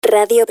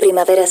Radio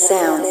Primavera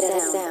Sound.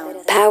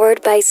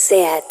 Powered by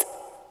SEAT.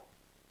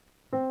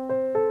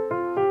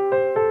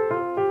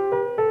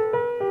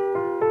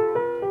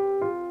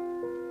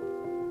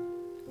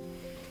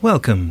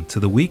 Welcome to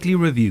the Weekly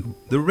Review,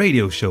 the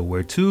radio show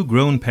where two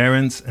grown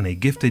parents and a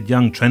gifted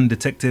young trend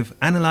detective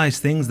analyze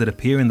things that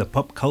appear in the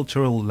pop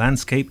cultural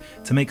landscape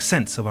to make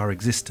sense of our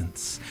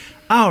existence.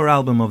 Our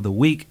album of the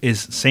week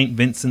is St.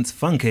 Vincent's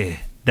Funky,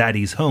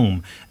 Daddy's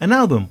Home, an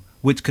album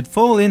which could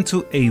fall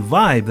into a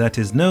vibe that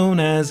is known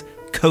as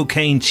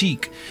cocaine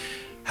chic.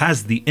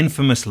 Has the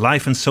infamous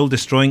life and soul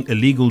destroying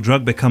illegal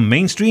drug become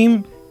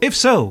mainstream? If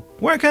so,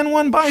 where can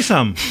one buy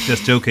some?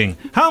 Just joking.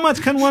 How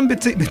much can one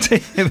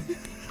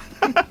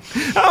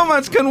How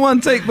much can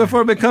one take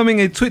before becoming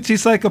a twitchy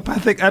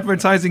psychopathic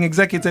advertising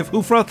executive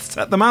who froths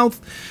at the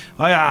mouth?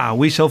 Oh yeah,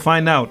 we shall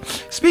find out.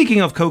 Speaking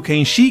of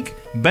cocaine chic,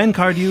 Ben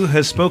Cardew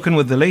has spoken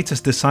with the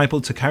latest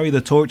disciple to carry the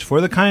torch for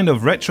the kind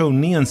of retro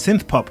neon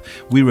synth pop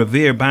we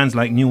revere bands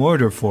like New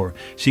Order for.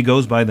 She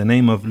goes by the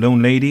name of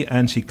Lone Lady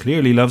and she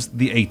clearly loves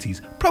the 80s.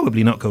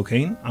 Probably not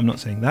cocaine, I'm not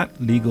saying that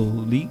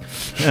legally.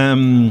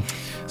 And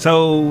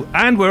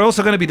we're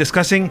also going to be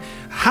discussing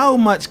how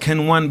much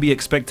can one be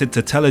expected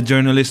to tell a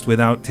journalist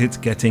without it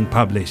getting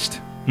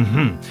published.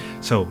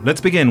 So let's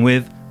begin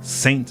with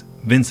St.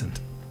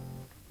 Vincent.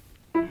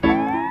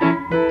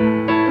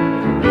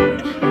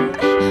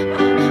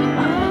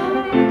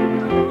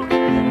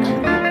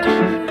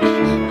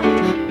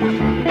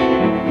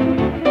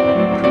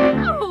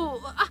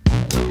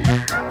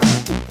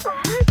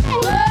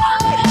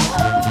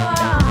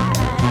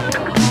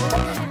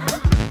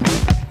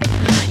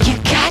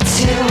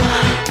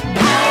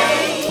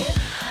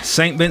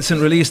 St. Vincent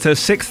released her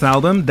sixth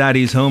album,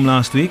 Daddy's Home,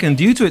 last week, and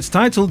due to its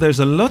title, there's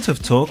a lot of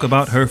talk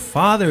about her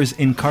father's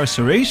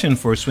incarceration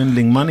for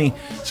swindling money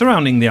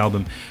surrounding the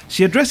album.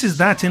 She addresses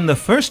that in the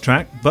first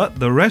track, but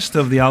the rest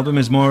of the album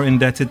is more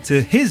indebted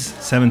to his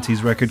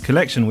 70s record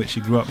collection, which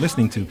she grew up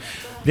listening to.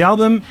 The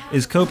album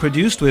is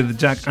co-produced with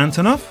Jack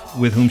Antonoff,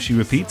 with whom she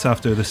repeats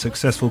after the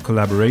successful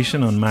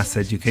collaboration on Mass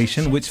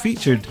Education, which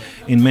featured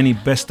in many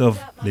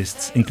best-of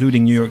lists,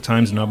 including New York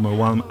Times number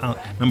one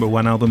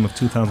album of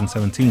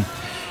 2017.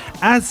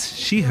 As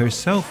she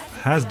herself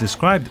has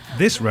described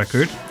this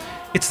record,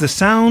 it's the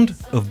sound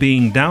of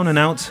being down and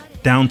out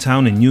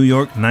downtown in New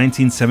York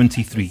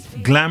 1973.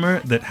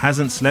 Glamour that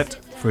hasn't slept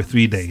for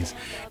 3 days.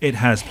 It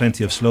has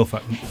plenty of slow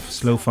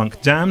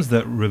funk jams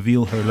that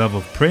reveal her love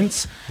of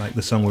Prince, like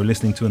the song we're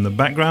listening to in the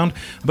background,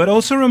 but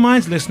also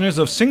reminds listeners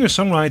of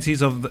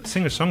singer-songwriters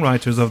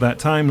of that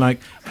time like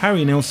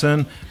Harry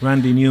Nilsson,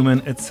 Randy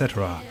Newman,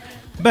 etc.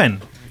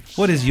 Ben,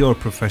 what is your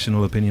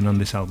professional opinion on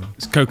this album?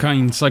 It's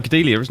cocaine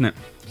psychedelia, isn't it?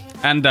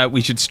 And we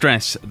should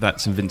stress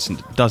that St.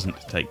 Vincent doesn't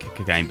take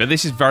cocaine, but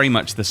this is very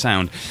much the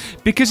sound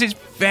because it's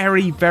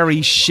very,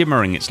 very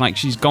shimmering. It's like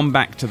she's gone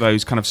back to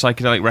those kind of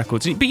psychedelic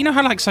records. But you know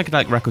how like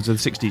psychedelic records of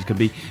the 60s can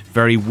be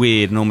very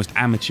weird and almost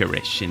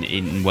amateurish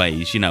in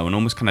ways, you know, and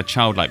almost kind of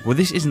childlike. Well,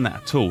 this isn't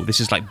that at all. This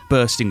is like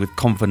bursting with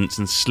confidence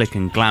and slick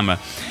and glamour.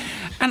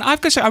 And I've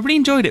got to say, I really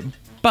enjoyed it.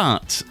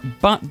 But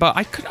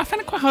I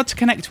found it quite hard to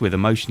connect with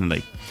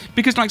emotionally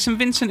because like St.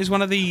 Vincent is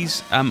one of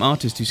these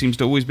artists who seems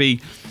to always be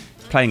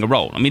playing a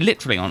role. I mean,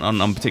 literally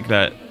on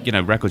particular, you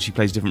know, records, she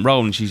plays a different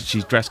role, and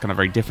she's dressed kind of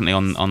very differently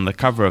on the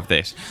cover of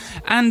this.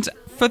 And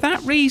for that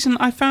reason,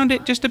 I found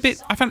it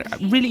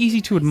really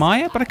easy to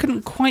admire, but I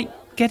couldn't quite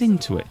get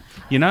into it.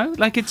 You know,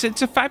 like it's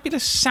a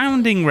fabulous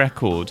sounding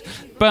record,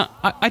 but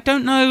I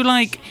don't know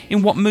like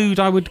in what mood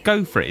I would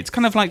go for it. It's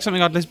kind of like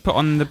something I'd just put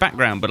on in the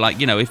background, but like,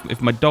 you know,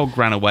 if my dog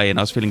ran away and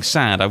I was feeling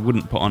sad, I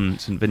wouldn't put on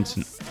St.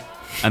 Vincent.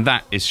 And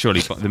that is surely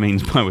the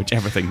means by which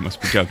everything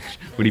must be judged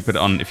when you put it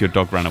on if your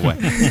dog ran away.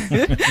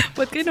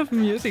 What kind of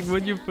music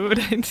would you put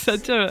in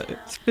such a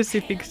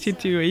specific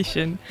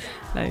situation?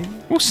 Like,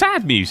 well,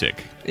 sad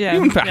music. Yeah,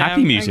 you wouldn't put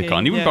happy music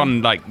on. You would put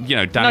on, like, you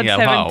know,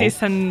 Danielle Hull. Not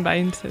 70s and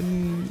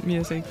Vincent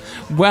music.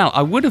 Well,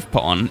 I would have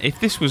put on, if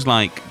this was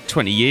like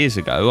 20 years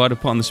ago, I'd have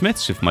put on the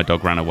Smiths if my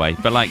dog ran away.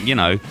 But like, you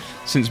know,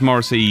 since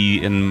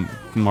Morrissey and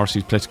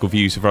Morrissey's political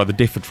views have rather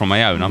differed from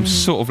my own, I'm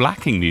sort of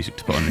lacking music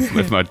to put on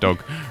if my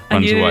dog runs away.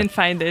 And you didn't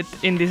find it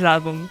in this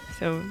album,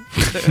 so...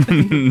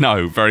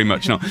 No, very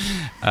much not.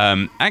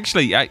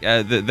 Actually,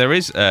 there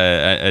is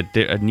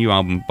a new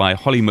album by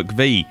Holly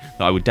McVie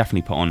that I would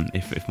definitely put on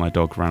if my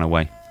dog ran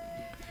away.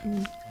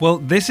 Well,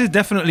 this is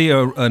definitely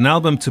an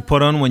album to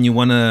put on when you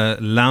want to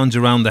lounge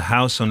around the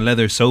house on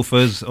leather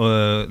sofas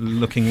or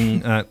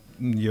looking at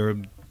your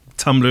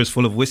tumblers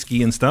full of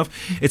whiskey and stuff.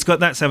 It's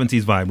got that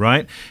 70s vibe,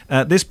 right?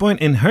 At this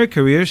point in her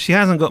career, she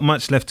hasn't got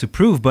much left to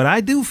prove, but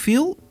I do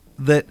feel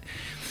that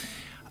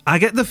I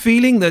get the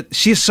feeling that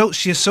she is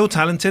so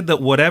talented that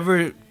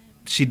whatever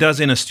she does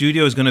in a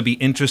studio is going to be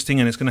interesting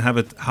and it's going to have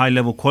a high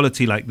level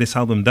quality like this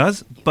album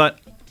does. But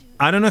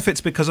I don't know if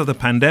it's because of the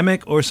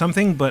pandemic or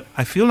something, but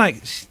I feel like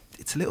it's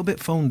a little bit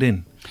phoned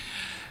in.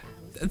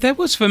 There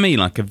was, for me,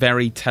 like a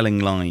very telling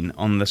line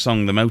on the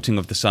song The Melting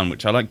of the Sun,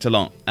 which I liked a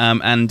lot.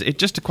 And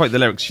just to quote the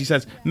lyrics, she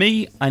says,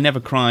 "Me, I never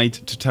cried.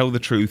 To tell the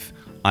truth,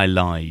 I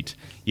lied."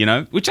 You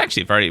know, which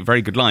actually a very,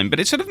 very good line. But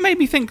it sort of made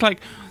me think, like,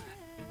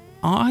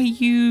 Are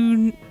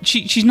you?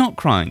 She's not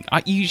crying.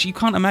 You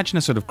can't imagine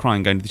her sort of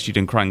crying, going to the studio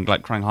and crying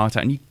heart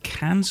out. And you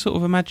can sort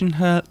of imagine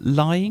her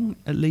lying,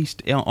 at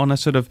least on a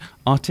sort of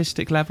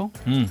artistic level,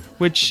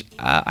 which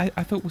I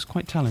thought was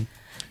quite telling.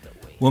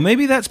 Well,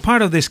 maybe that's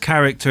part of this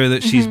character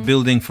that she's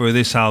building for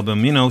this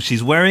album. You know,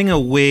 she's wearing a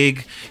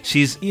wig.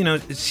 She's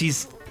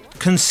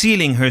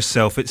concealing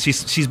herself.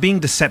 She's being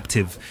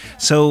deceptive.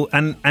 So,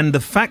 and the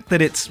fact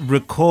that it's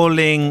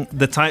recalling,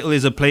 the title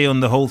is a play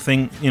on the whole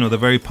thing, you know, the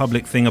very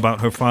public thing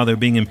about her father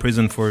being in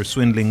prison for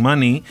swindling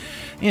money.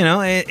 You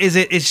know,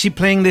 is she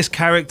playing this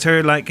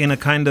character like in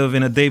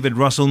a David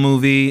Russell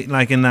movie,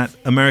 like in that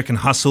American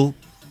Hustle?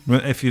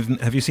 Have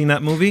you seen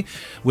that movie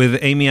with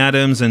Amy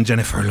Adams and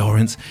Jennifer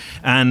Lawrence?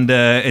 And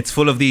it's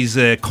full of these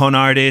con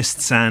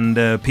artists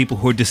and people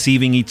who are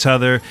deceiving each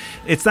other.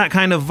 It's that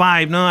kind of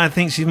vibe. No, I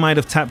think she might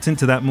have tapped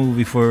into that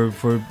movie for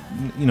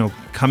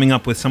coming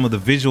up with some of the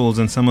visuals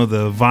and some of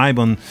the vibe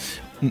on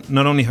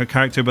not only her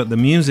character but the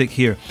music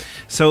here.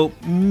 So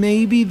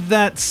maybe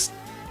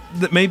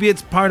maybe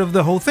it's part of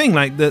the whole thing,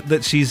 like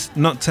that she's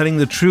not telling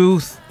the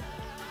truth.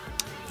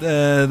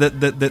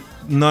 That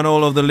not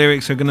all of the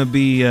lyrics are going to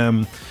be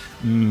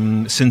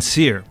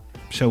sincere,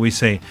 shall we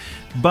say.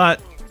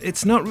 But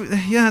it's not,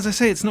 as I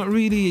say, it's not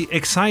really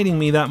exciting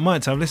me that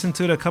much. I've listened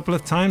to it a couple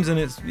of times and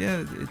it's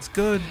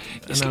good.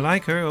 And I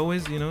like her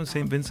always,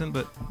 St. Vincent,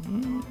 but...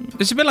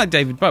 It's a bit like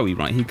David Bowie,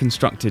 right? He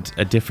constructed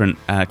a different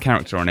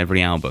character on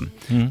every album.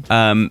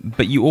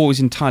 But you always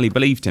entirely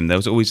believed him. There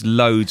was always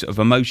loads of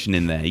emotion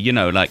in there.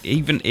 Like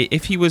even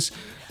if he was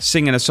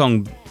singing a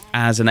song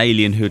as an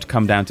alien who had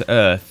come down to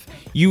Earth,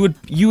 you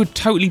would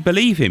totally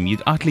believe him.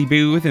 You'd utterly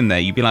be with him there.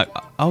 You'd be like,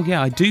 oh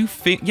yeah, I do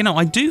feel,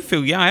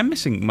 I am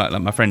missing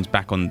my friends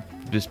back on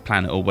this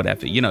planet or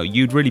whatever.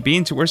 You'd really be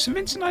into it. Whereas St.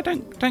 Vincent, I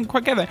don't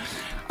quite get that.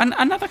 And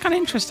another kind of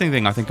interesting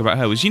thing I think about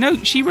her was,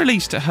 she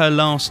released her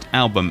last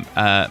album,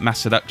 Mass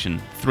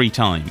Seduction, 3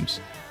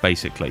 times,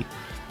 basically.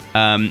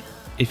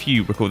 If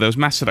you recall, there was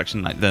Mass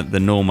Seduction, like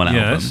the normal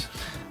album. Yes.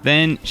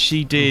 Then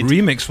she did...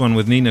 remix one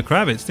with Nina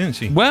Kravitz, didn't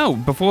she? Well,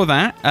 before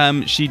that,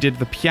 she did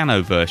the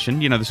piano version,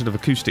 the sort of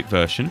acoustic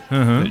version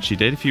that she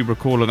did, if you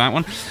recall of that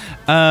one.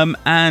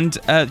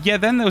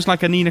 Then there was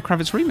like a Nina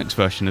Kravitz remix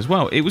version as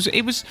well.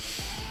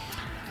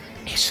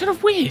 It's sort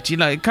of weird,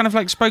 it kind of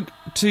like spoke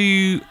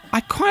to... I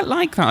quite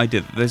like that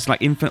idea that there's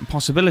like infinite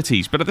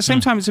possibilities, but at the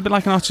same time, it's a bit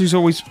like an artist who's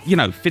always,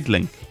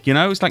 fiddling,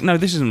 It's like, no,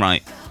 this isn't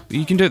right.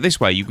 You can do it this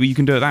way, you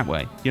can do it that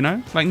way,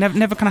 Like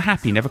never kind of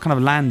happy, never kind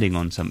of landing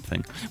on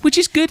something, which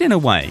is good in a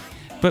way,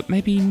 but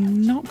maybe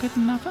not good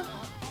in another.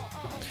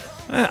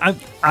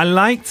 I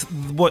liked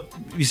what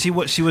she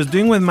was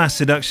doing with Mass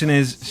Seduction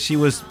is she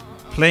was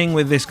playing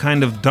with this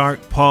kind of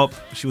dark pop.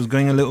 She was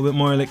going a little bit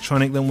more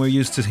electronic than we're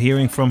used to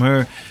hearing from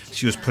her.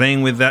 She was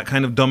playing with that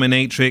kind of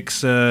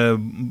dominatrix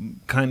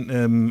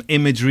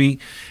imagery,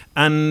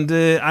 and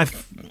I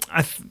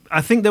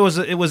think it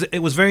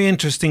was very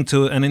interesting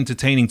and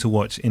entertaining to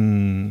watch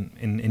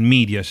in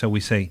media, shall we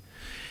say.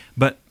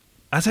 But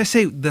as I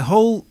say, the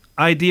whole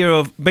idea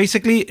of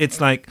basically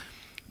it's like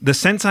the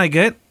sense I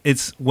get,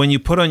 it's when you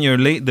put on your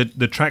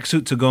the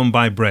tracksuit to go and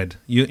buy bread.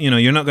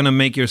 You're not going to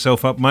make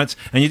yourself up much,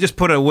 and you just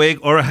put a wig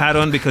or a hat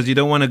on because you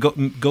don't want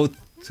to go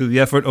to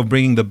the effort of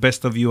bringing the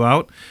best of you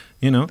out.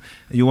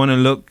 You want to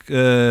look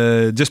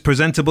just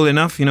presentable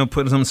enough.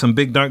 Put on some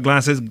big dark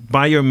glasses,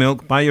 buy your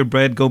milk, buy your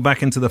bread, go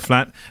back into the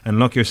flat, and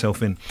lock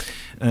yourself in.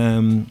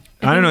 I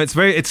don't know.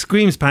 It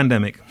screams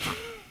pandemic.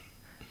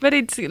 But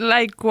it's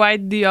like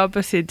quite the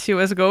opposite she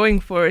was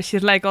going for.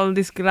 She's like all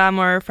this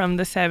glamour from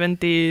the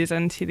 70s,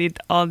 and she did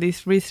all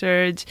this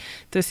research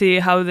to see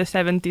how the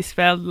 70s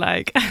felt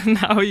like. And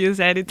now you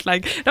said it's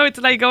like, no, it's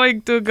like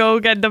going to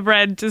go get the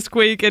bread just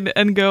quick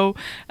and go.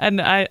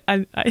 And I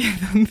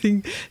don't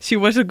think she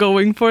was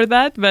going for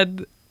that. But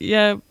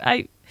yeah,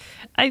 I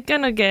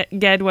kind of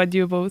get what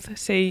you both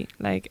say.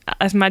 Like,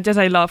 as much as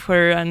I love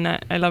her and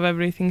I love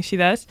everything she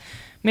does,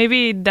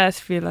 maybe it does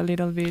feel a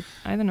little bit,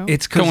 I don't know.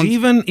 It's because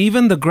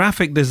even the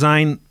graphic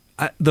design,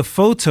 the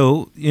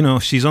photo,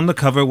 she's on the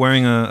cover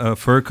wearing a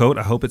fur coat.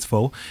 I hope it's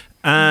faux.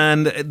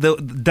 And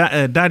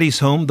Daddy's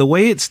Home, the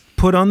way it's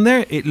put on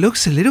there, it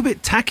looks a little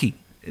bit tacky.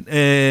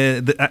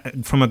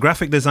 From a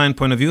graphic design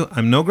point of view,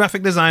 I'm no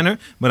graphic designer,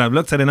 but I've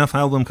looked at enough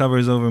album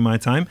covers over my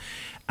time.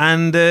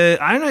 And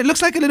I don't know, it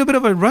looks like a little bit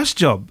of a rush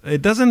job.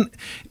 It doesn't,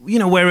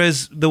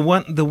 whereas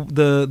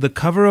the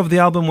cover of the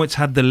album, which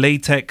had the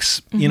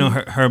latex,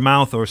 her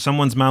mouth or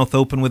someone's mouth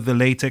open with the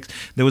latex,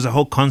 there was a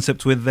whole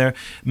concept with there.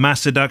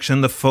 Mass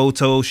Seduction, the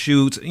photo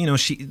shoot,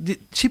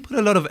 she put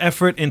a lot of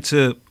effort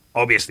into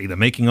obviously the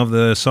making of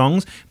the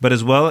songs, but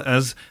as well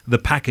as the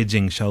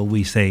packaging, shall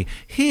we say.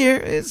 Here,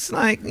 it's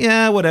like,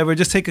 yeah, whatever.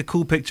 Just take a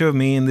cool picture of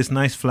me in this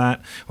nice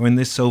flat or in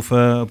this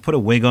sofa, put a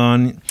wig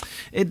on.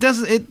 I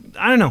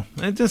don't know.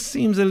 It just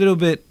seems a little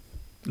bit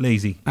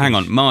lazy. Hang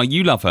on, Ma,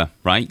 you love her,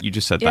 right? You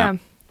just said that.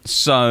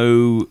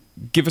 So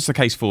give us the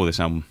case for this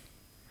album.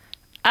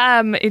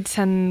 It's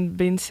St.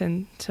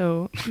 Vincent,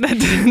 so that's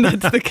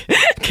the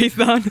case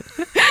done.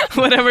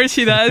 whatever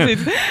she does.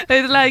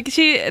 It's like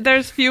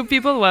there's few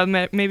people, well,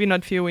 maybe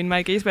not few in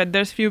my case, but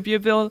there's few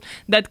people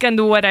that can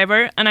do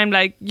whatever. And I'm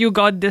like, you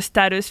got the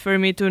status for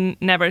me to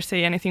never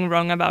say anything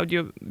wrong about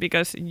you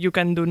because you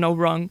can do no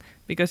wrong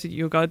because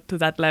you got to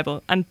that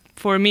level. And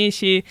for me,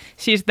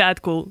 she's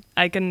that cool.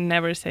 I can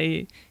never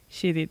say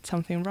she did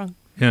something wrong.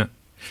 Yeah.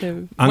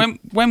 So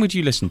When would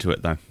you listen to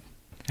it, though?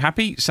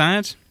 Happy?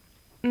 Sad?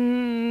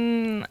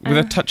 With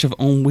a touch of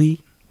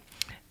ennui?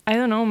 I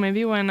don't know.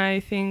 Maybe when I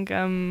think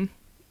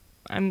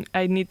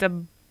I need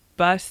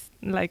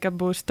a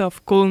boost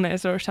of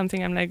coolness or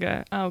something. I'm like,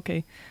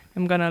 okay,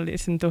 I'm gonna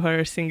listen to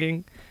her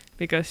singing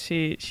because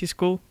she's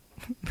cool,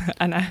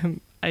 and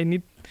I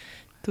need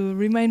to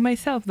remind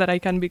myself that I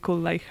can be cool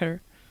like her.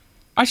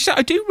 I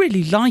do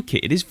really like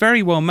it. It is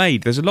very well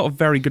made. There's a lot of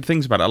very good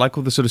things about it. I like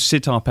all the sort of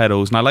sitar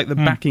pedals, and I like the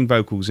backing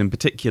vocals in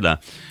particular.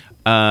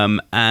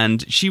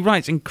 And she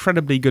writes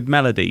incredibly good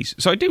melodies.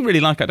 So I do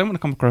really like it. I don't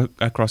want to come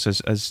across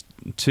as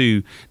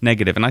too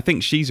negative. And I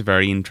think she's a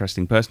very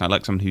interesting person. I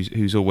like someone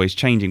who's always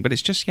changing. But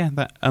it's just,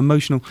 that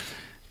emotional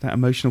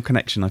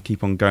connection I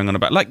keep on going on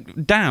about.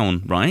 Like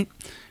Down, right?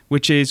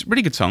 Which is a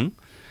really good song.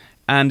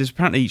 And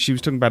apparently she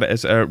was talking about it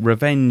as a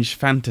revenge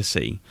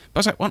fantasy. But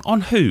I was like,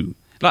 on who?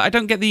 Like, I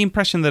don't get the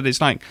impression that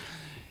it's like...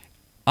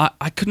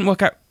 I couldn't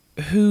work out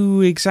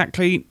who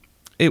exactly...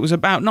 It was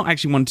about not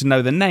actually wanting to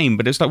know the name,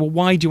 but it's like, well,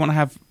 why do you want to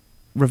have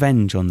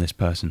revenge on this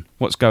person?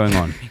 What's going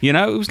on? You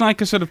know, it was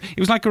like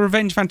a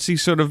revenge fantasy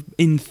sort of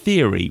in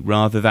theory,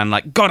 rather than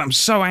like, God, I'm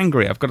so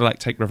angry, I've got to like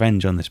take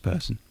revenge on this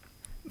person.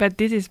 But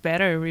this is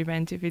better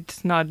revenge if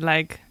it's not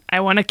like I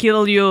want to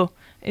kill you.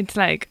 It's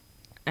like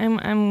I'm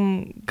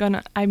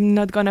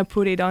not gonna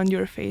put it on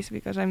your face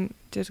because I'm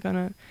just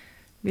gonna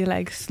be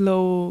like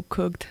slow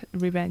cooked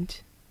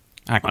revenge.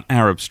 Hang on,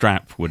 Arab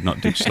Strap would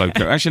not do slow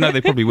cook. Actually, no, they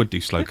probably would do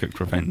slow cooked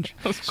revenge.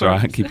 So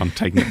I keep on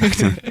taking it back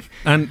to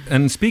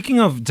And speaking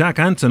of Jack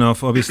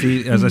Antonoff,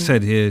 obviously, as I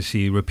said,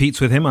 she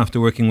repeats with him after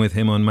working with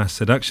him on Mass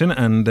Seduction.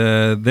 And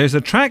there's a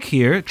track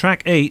here,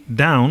 track 8,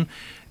 Down.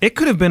 It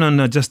could have been on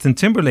a Justin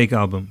Timberlake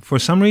album. For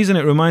some reason,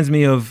 it reminds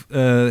me of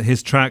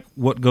his track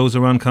 "What Goes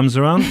Around Comes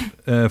Around"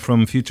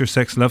 from Future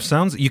Sex Love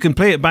Sounds. You can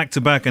play it back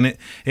to back, and it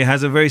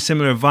has a very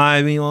similar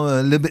vibe. You know,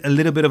 a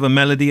little bit of a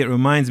melody. It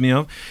reminds me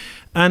of.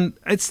 And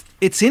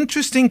it's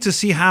interesting to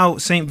see how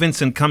St.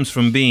 Vincent comes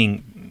from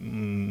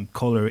being,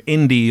 call her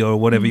indie or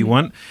whatever you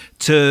want,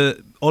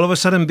 to all of a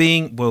sudden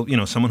being, well, you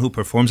know, someone who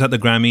performs at the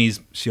Grammys.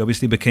 She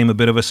obviously became a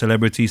bit of a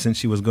celebrity since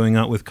she was going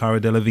out with Cara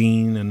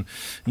Delevingne, and,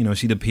 you know,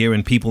 she'd appear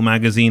in People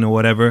magazine or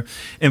whatever.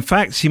 In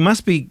fact, she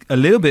must be a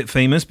little bit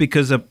famous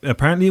because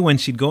apparently when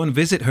she'd go and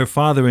visit her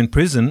father in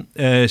prison,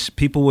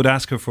 people would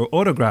ask her for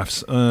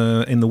autographs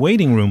in the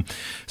waiting room.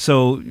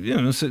 So,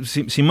 you know,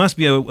 she must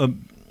be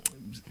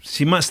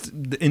she must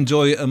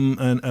enjoy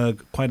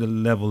quite a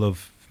level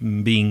of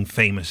being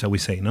famous, shall we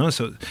say, no?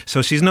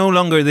 So she's no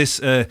longer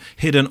this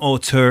hidden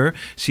auteur.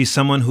 She's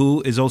someone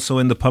who is also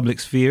in the public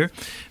sphere.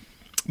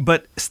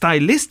 But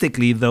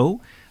stylistically,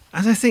 though,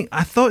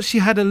 I thought she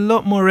had a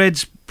lot more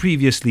edge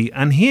previously.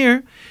 And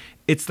here,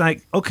 it's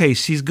like, okay,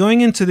 she's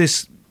going into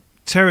this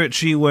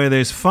territory where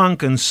there's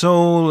funk and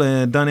soul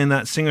done in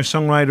that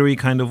singer-songwritery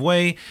kind of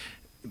way.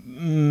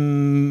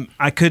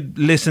 I could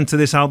listen to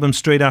this album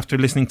straight after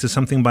listening to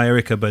something by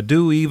Erykah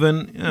Badu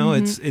even. You know,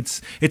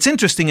 it's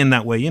interesting in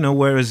that way, you know,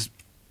 whereas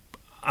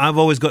I've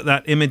always got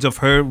that image of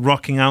her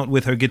rocking out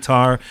with her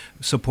guitar,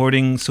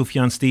 supporting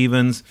Sufjan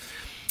Stevens.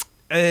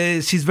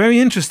 She's very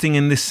interesting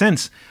in this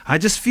sense. I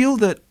just feel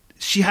that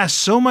she has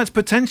so much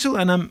potential,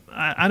 and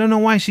I don't know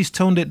why she's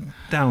toned it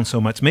down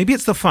so much. Maybe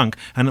it's the funk,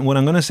 and what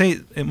I'm going to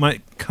say, it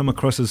might come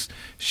across as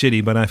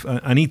shitty, but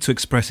I need to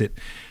express it.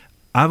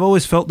 I've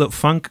always felt that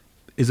funk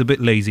is a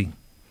bit lazy.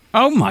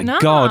 Oh my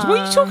God, what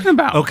are you talking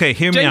about? Okay,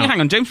 hear me out.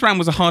 Hang on, James Brown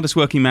was the hardest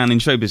working man in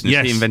show business.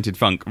 Yes. He invented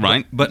funk,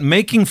 right? But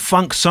making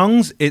funk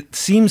songs, it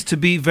seems to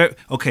be very...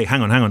 Okay,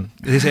 hang on. I'm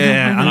going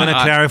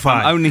to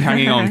clarify. I'm only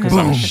hanging on because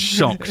I'm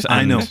shocked.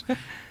 I know.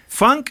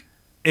 Funk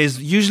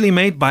is usually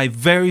made by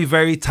very,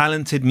 very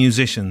talented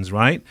musicians,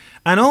 right?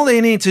 And all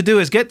they need to do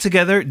is get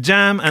together,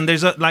 jam, and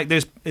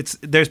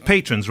there's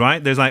patrons,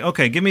 right? There's like,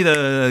 okay, give me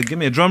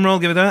a drum roll,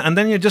 give it that, and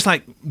then you're just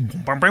like,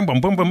 boom, boom,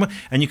 boom, boom, boom,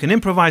 and you can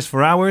improvise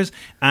for hours,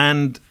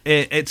 and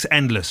it's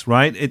endless,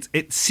 right?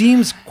 It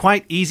seems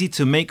quite easy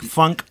to make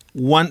funk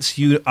once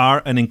you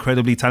are an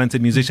incredibly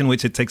talented musician,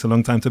 which it takes a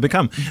long time to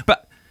become,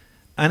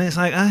 and it's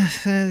like,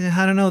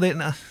 I don't know.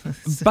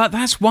 But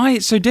that's why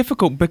it's so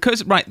difficult,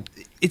 because, right,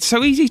 it's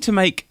so easy to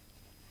make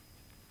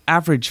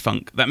average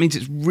funk. That means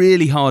it's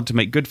really hard to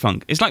make good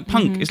funk. It's like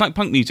punk. It's like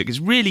punk music. It's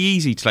really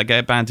easy to like get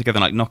a band together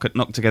and like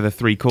knock together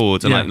 3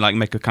 chords and like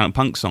make a kind of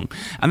punk song.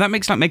 And that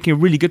makes like making a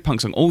really good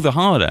punk song all the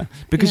harder,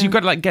 because you've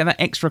got to like get that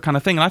extra kind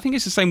of thing. And I think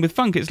it's the same with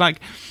funk. It's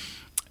like,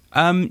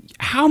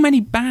 how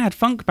many bad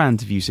funk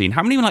bands have you seen?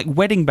 How many like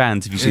wedding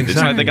bands have you seen? It's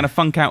like they're going to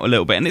funk out a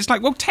little bit, and it's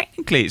like, well,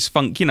 technically it's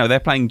funk. You know, they're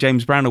playing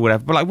James Brown or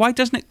whatever, but like, why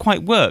doesn't it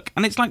quite work?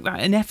 And it's like that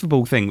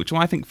ineffable thing, which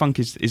I think funk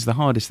is the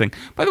hardest thing.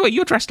 By the way,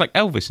 you're dressed like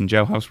Elvis in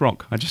Jailhouse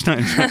Rock. I just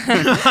noticed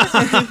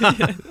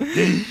that.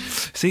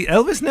 See,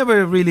 Elvis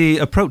never really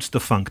approached the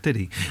funk, did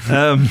he?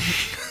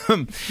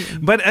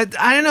 But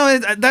I don't know.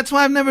 That's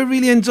why I've never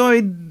really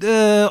enjoyed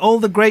all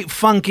the great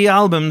funky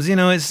albums. You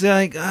know, it's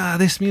like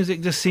this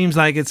music just seems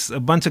like it's a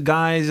bunch of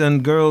guys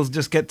and girls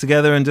just get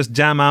together and just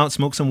jam out,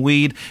 smoke some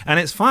weed, and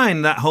it's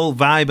fine, that whole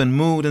vibe and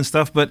mood and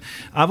stuff. But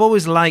I've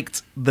always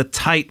liked the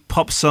tight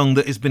pop song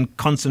that has been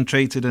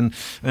concentrated and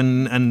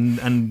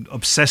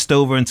obsessed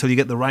over until you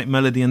get the right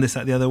melody and this,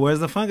 that, the other. Whereas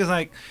the funk is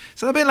like,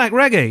 it's a bit like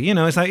reggae. You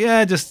know, it's like,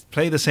 yeah, just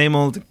play the same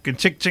old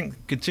ka-chick-chink,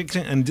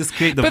 ka-chick-chink, and just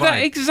create the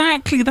vibe.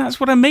 Exactly, that's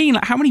what I mean.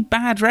 Like, how many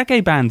bad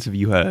reggae bands have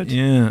you heard?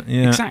 Yeah.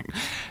 Exactly.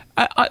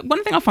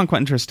 One thing I find quite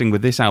interesting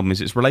with this album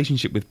is its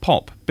relationship with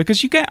pop,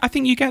 because I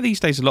think you get these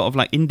days a lot of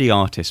like indie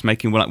artists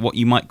making like what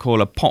you might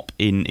call a pop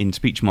in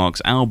speech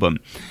marks album,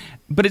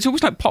 but it's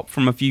always like pop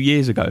from a few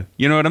years ago.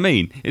 You know what I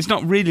mean? It's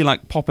not really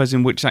like pop as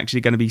in which it's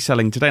actually going to be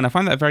selling today. And I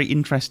find that a very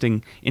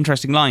interesting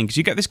line, because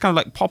you get this kind of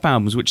like pop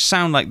albums which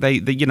sound like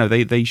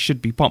they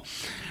should be pop.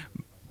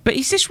 But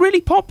is this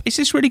really pop? Is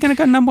this really going to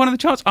go number one on the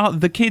charts? Are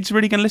the kids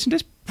really going to listen to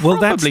this? Probably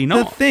well, that's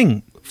not. The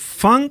thing.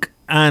 Funk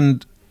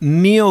and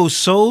neo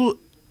soul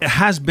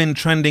has been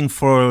trending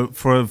for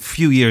a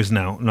few years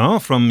now, no?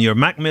 From your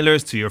Mac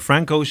Millers to your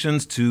Frank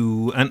Oceans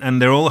to and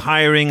they're all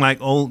hiring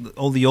like all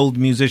the old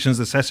musicians,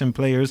 the session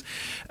players.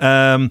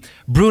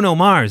 Bruno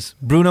Mars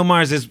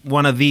is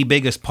one of the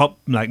biggest pop,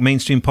 like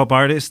mainstream pop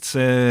artists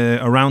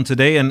around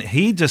today, and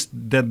he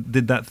just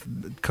did that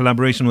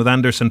collaboration with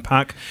Anderson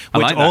 .Paak,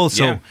 which like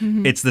also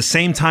it's the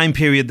same time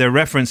period they're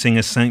referencing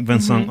as Saint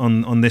Vincent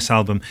on this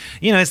album.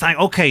 You know, it's like,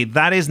 okay,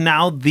 that is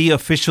now the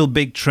official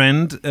big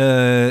trend.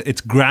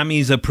 It's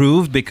Grammys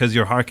approved, because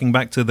you're harking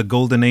back to the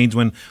golden age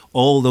when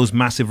all those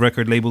massive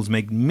record labels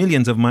make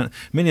millions of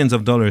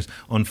dollars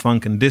on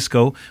funk and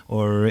disco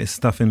or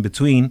stuff in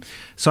between.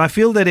 So I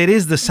feel that it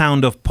is the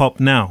sound of pop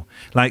now.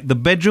 Like the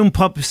bedroom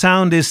pop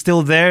sound is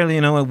still there.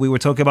 You know, we were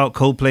talking about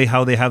Coldplay,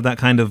 how they have that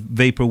kind of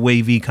vapor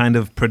wavy kind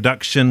of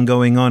production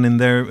going on in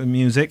their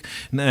music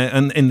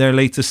and in their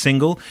latest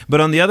single.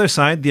 But on the other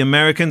side, the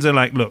Americans are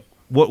like, look,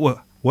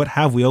 what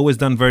have we always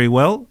done very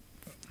well?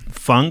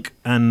 Funk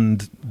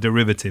and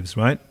derivatives,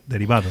 right?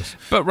 Derivados.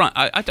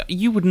 But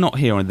you would not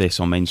hear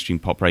this on mainstream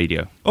pop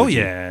radio. Oh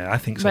yeah, I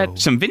think so. But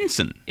St.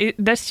 Vincent.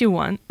 Does she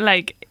want?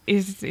 Like,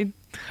 is it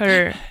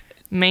her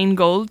main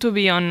goal to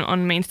be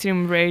on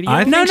mainstream radio?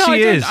 I think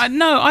she is. I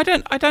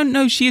don't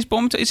know. She is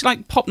born. It's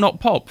like pop, not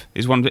pop.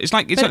 Is one. It's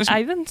like. It's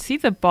I don't see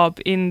the pop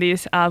in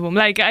this album.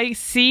 Like, I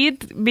see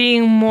it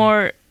being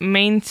more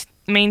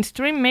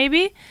mainstream,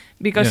 maybe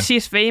because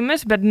she's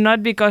famous, but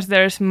not because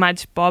there's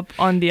much pop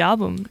on the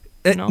album.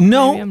 No,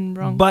 maybe I'm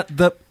wrong. But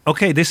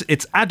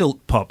it's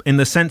adult pop in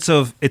the sense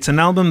of it's an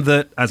album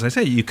that, as I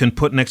say, you can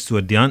put next to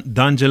a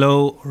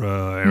D'Angelo or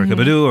a Erykah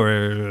Badu or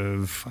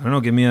I don't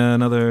know, give me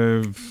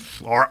another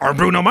or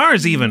Bruno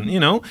Mars even. You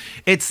know,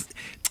 it's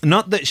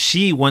not that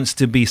she wants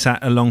to be sat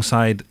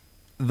alongside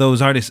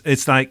those artists.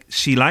 It's like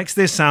she likes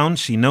this sound,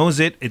 she knows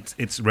it.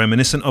 It's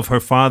reminiscent of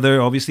her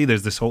father. Obviously,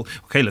 there's this whole.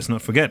 Okay, let's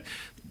not forget.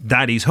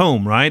 Daddy's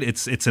Home, right?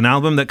 It's an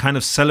album that kind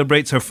of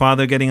celebrates her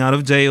father getting out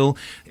of jail.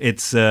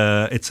 It's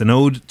an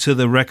ode to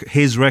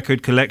his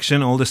record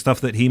collection, all the stuff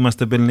that he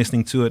must have been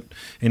listening to it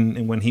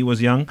in when he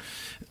was young.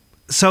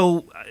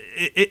 So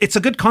it's a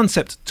good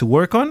concept to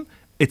work on.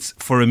 It's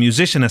for a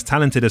musician as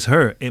talented as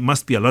her. It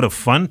must be a lot of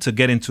fun to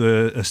get into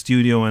a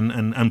studio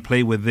and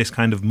play with this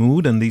kind of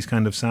mood and these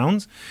kind of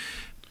sounds.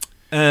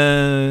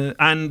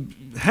 And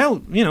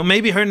hell, you know,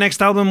 maybe her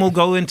next album will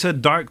go into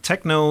dark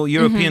techno,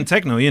 European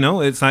techno. You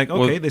know, it's like,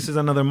 okay, this is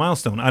another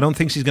milestone. I don't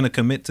think she's going to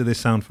commit to this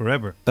sound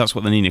forever. That's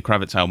what the Nina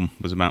Kravitz album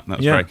was about. That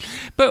was great.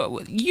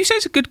 But you say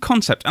it's a good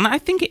concept, and I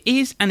think it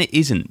is, and it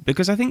isn't,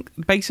 because I think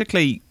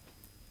basically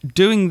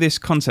doing this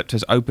concept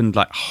has opened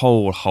like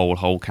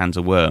whole cans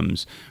of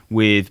worms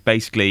with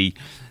basically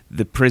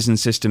the prison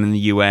system in the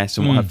US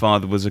and what her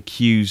father was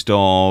accused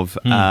of,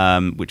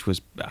 which was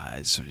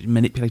sort of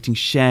manipulating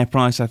share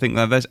price, I think.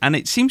 And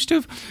it seems to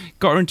have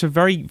got her into a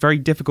very, very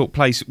difficult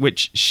place,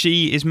 which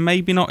she is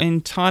maybe not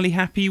entirely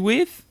happy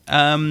with.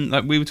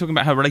 Like we were talking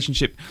about her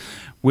relationship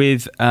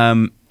with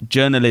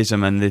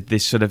journalism and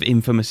this sort of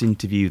infamous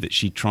interview that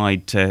she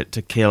tried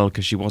to kill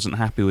because she wasn't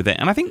happy with it.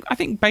 And I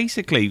think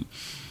basically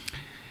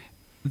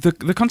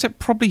the concept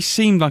probably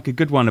seemed like a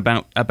good one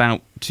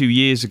about 2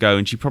 years ago,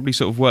 and she probably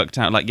sort of worked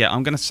out like, yeah,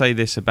 I'm going to say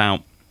this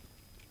about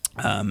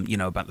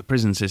about the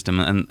prison system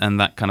and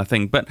that kind of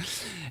thing, but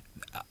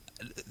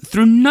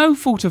through no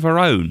fault of her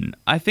own,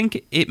 I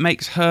think it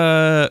makes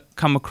her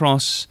come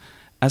across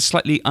as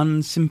slightly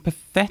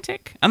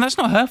unsympathetic. And that's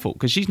not her fault,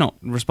 because she's not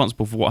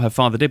responsible for what her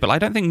father did, but I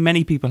don't think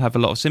many people have a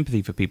lot of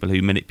sympathy for people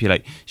who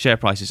manipulate share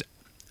prices,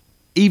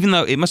 even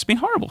though it must have been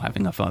horrible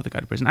having her father go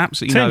to prison.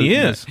 Absolutely 10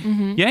 years.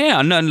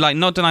 Yeah, no, like,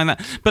 not denying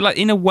that. But like,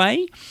 in a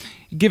way,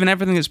 given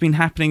everything that's been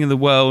happening in the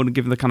world, and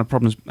given the kind of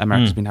problems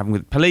America's been having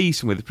with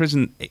police and with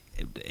prison,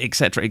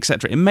 etc.,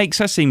 etc., it makes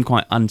her seem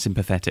quite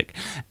unsympathetic.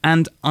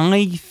 And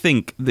I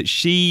think that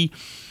she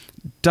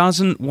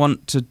doesn't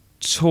want to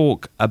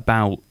talk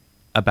about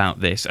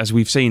this, as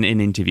we've seen in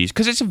interviews,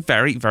 because it's a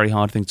very, very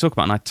hard thing to talk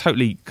about, and I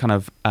totally kind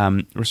of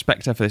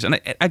respect her for this.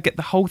 And I get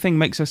the whole thing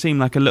makes her seem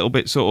like a little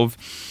bit sort of,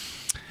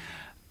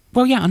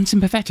 well, yeah,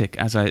 unsympathetic,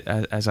 as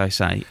I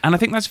say. And I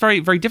think that's very,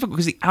 very difficult,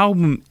 because the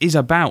album is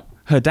about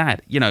her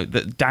dad. You know,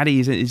 that Daddy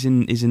is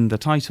in the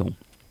title.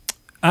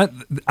 I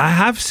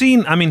have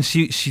seen. I mean,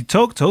 she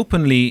talked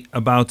openly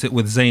about it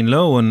with Zane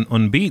Lowe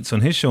on Beats, on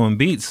his show on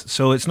Beats.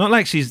 So it's not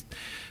like she's,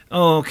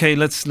 oh, okay,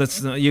 let's.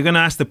 You're gonna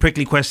ask the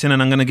prickly question,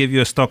 and I'm gonna give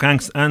you a stock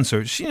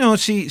answer.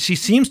 She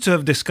seems to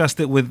have discussed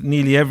it with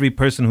nearly every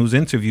person who's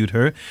interviewed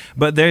her.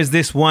 But there's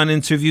this one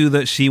interview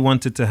that she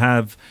wanted to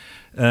have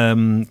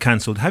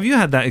cancelled. Have you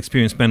had that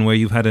experience, Ben, where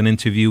you've had an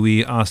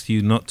interviewee asked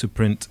you not to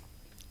print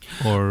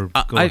or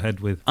go ahead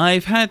with?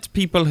 I've had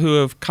people who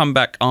have come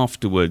back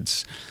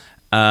afterwards,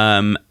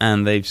 and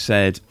they've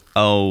said,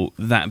 "Oh,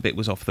 that bit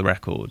was off the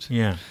record."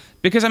 Yeah,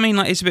 because I mean,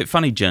 like, it's a bit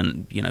funny,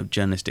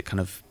 journalistic kind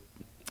of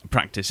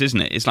practice,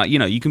 isn't it? It's like,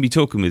 you can be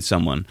talking with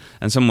someone,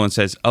 and someone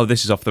says, "Oh,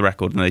 this is off the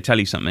record," and they tell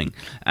you something,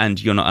 and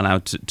you're not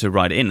allowed to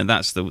write it in, and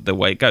that's the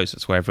way it goes.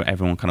 That's where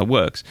everyone kind of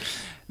works.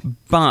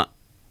 But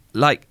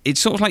like, it's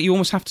sort of like you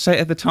almost have to say it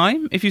at the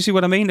time, if you see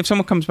what I mean. If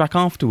someone comes back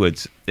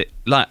afterwards,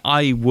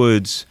 I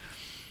would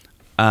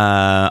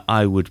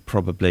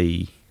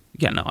probably,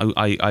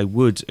 I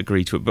would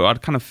agree to it, but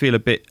I'd kind of feel a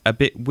bit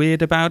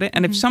weird about it.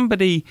 And if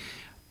somebody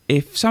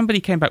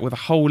came back with a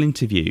whole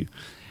interview,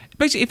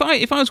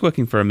 basically, if I was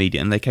working for a media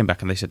and they came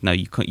back and they said, no,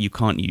 you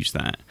can't use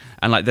that,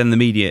 and like then the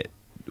media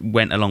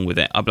went along with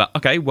it, I'd be like,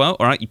 okay, well,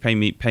 all right, you pay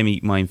me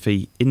my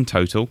fee in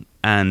total,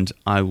 and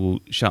I will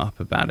shut up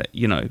about it,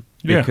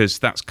 because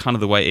that's kind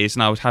of the way it is.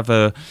 And I'd have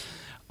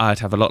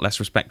a lot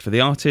less respect for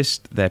the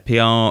artist, their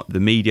PR,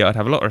 the media. I'd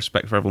have a lot of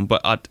respect for everyone,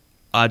 but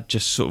I'd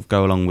just sort of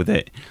go along with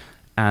it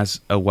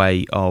as a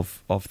way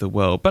of the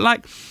world. But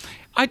like,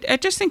 I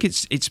just think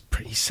it's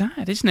pretty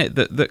sad, isn't it,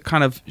 that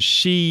kind of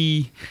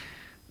she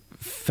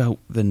felt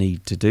the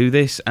need to do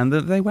this and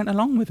that they went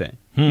along with it,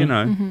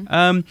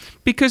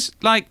 because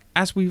like,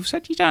 as we've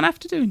said, you don't have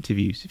to do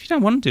interviews. If you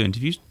don't want to do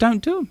interviews,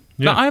 don't do them.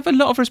 Like, I have a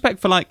lot of respect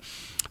for like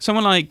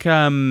someone like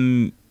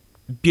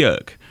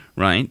Björk,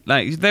 right?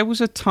 Like, there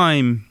was a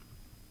time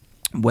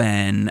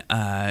when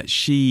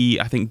she,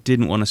 I think,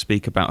 didn't want to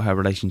speak about her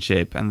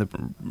relationship and the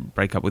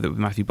breakup with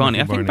Matthew Barney.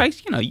 I think,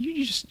 basically,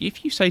 you just,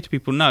 if you say to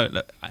people, no,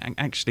 look,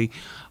 actually,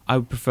 I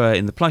would prefer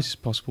in the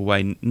politest possible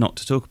way not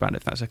to talk about it,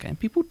 if that's okay. And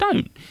people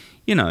don't,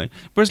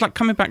 Whereas like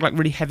coming back like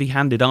really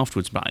heavy-handed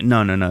afterwards, but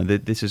no,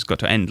 this has got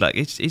to end. Like,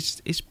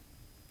 it's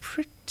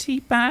pretty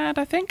bad,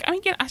 I think. I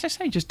mean, yeah, as I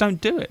say, just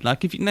don't do it.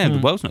 Like, if the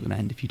world's not going to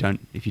end if you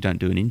don't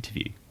do an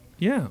interview.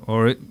 Yeah,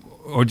 or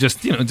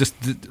just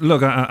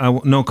look, I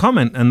no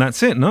comment, and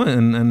that's it, no,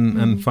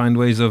 and find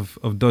ways of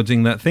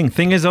dodging that thing.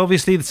 Thing is,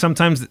 obviously,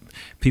 sometimes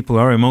people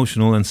are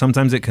emotional, and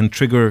sometimes it can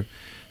trigger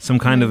some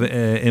kind of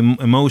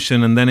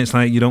emotion, and then it's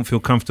like you don't feel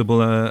comfortable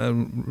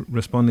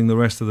responding the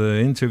rest of the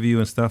interview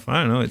and stuff.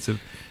 I don't know. It's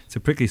a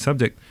prickly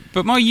subject.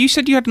 But Mo, you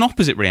said you had an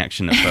opposite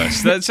reaction at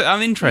first.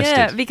 I'm interested.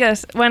 Yeah,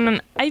 because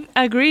when I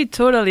agree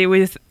totally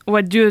with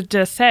what you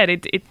just said,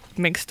 it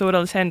makes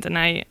total sense, and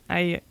I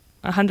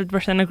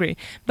 100% agree.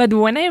 But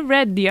when I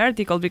read the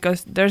article,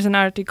 because there's an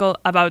article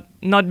about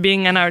not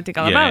being an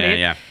article about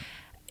it,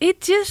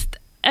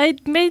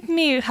 it made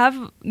me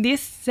have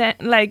this,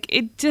 like,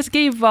 it just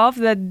gave off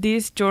that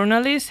these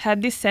journalists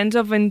had this sense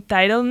of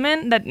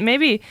entitlement that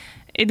maybe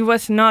it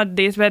was not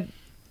this, but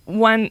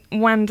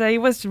once I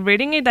was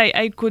reading it,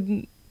 I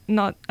couldn't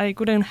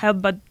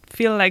help but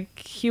feel like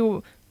he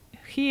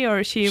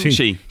or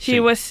she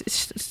was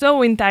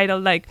so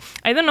entitled. Like,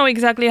 I don't know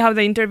exactly how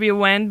the interview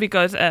went,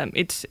 because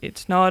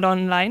it's not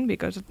online,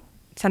 because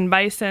San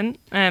Bison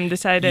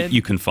decided...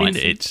 You can find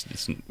it.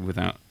 It's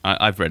without...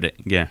 I've read it,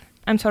 yeah.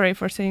 I'm sorry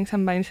for saying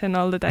San Bison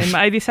all the time.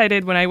 I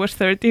decided when I was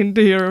 13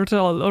 years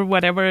old, or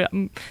whatever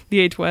the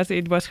age was,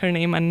 it was her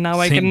name, and now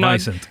I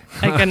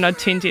cannot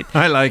change it.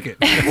 I like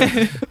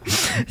it.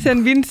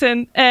 St.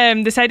 Vincent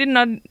decided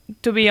not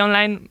to be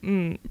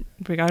online,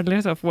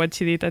 regardless of what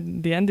she did at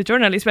the end, the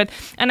journalist. But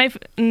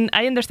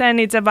I understand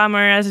it's a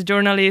bummer as a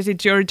journalist,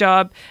 it's your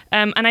job,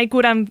 and I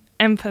could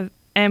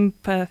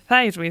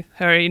empathize with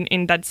her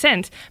in that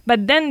sense.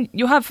 But then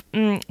you have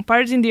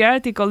parts in the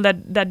article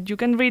that you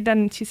can read,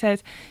 and she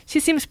says she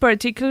seems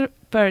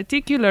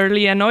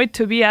particularly annoyed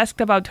to be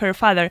asked about her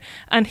father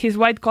and his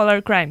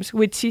white-collar crimes,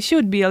 which she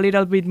should be a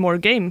little bit more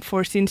game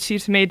for, since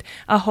she's made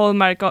a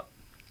hallmark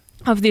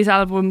of this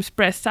album's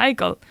press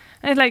cycle.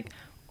 And it's like,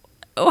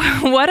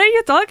 what are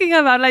you talking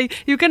about? Like,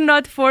 you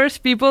cannot force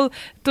people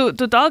to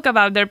talk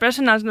about their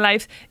personal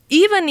lives,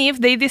 even if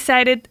they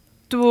decided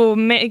to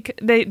make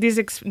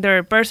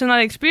their personal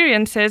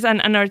experiences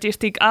and an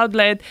artistic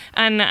outlet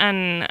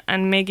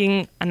and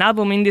making an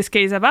album in this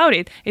case about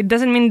it. It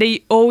doesn't mean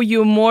they owe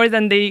you more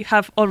than they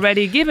have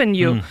already given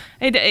you.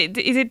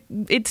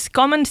 It's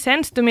common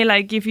sense to me.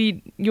 Like if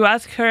you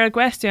ask her a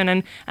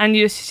question and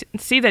you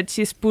see that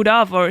she's put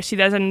off or she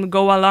doesn't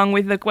go along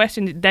with the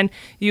question, then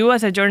you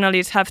as a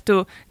journalist have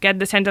to get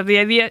the sense of the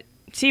idea.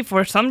 She,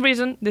 for some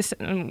reason, this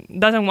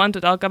doesn't want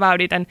to talk about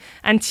it,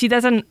 and she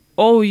doesn't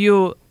owe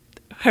you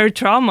her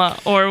trauma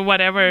or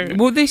whatever.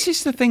 Well, this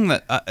is the thing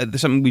that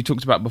something we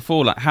talked about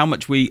before, like how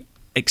much we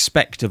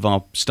expect of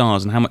our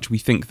stars and how much we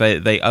think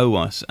they owe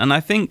us. And I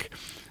think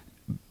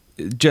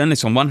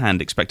journalists on one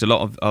hand expect a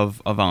lot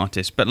of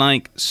artists, but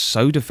like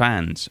so do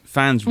fans.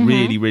 Fans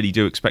really, really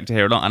do expect to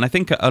hear a lot. And I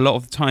think a lot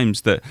of the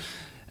times that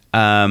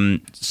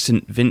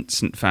St.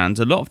 Vincent fans,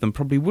 a lot of them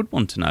probably would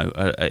want to know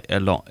a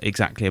lot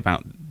exactly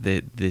about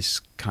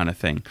this kind of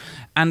thing.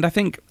 And I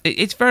think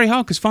it's very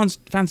hard because fans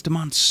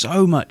demand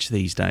so much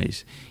these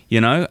days, you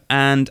know.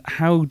 And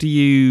how do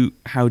you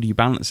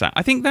balance that?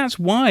 I think that's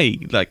why,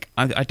 like,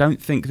 I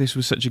don't think this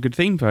was such a good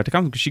theme for her to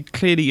come, because she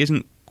clearly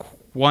isn't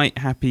quite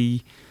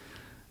happy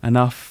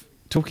enough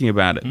talking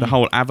about it. The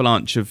whole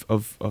avalanche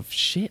of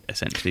shit,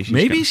 essentially.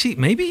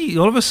 Maybe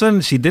all of a sudden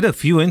she did a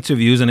few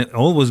interviews and it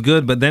all was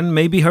good, but then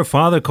maybe her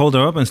father called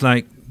her up and it's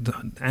like,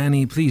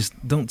 Annie, please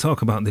don't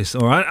talk about this.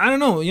 Or I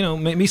don't know, you know,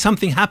 maybe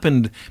something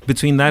happened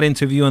between that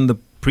interview and the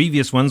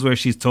previous ones where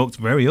she's talked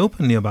very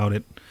openly about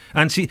it.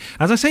 And she,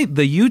 as I say,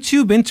 the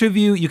YouTube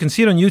interview, you can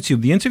see it on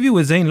YouTube. The interview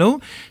with Zane Lowe,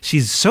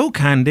 she's so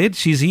candid.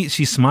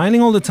 She's smiling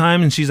all the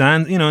time, and she's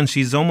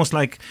almost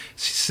like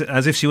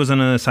as if she was in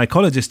a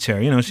psychologist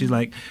chair. You know, she's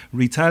like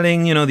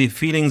retelling, you know, the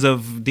feelings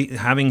of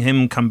having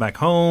him come back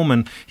home,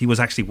 and he was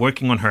actually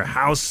working on her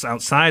house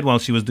outside while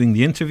she was doing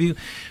the interview.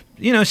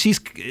 You know,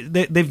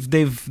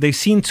 they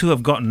seem to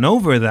have gotten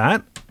over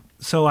that.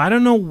 So I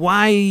don't know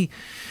why.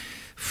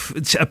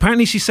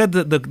 Apparently, she said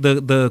that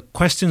the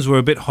questions were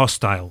a bit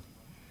hostile.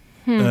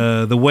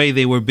 The way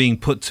they were being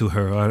put to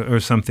her or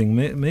something.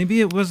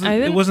 Maybe it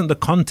wasn't the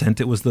content,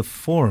 it was the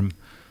form.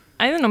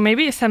 I don't know,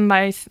 maybe St.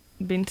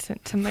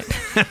 Vincent.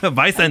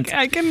 Vincent.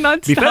 I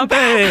cannot stop.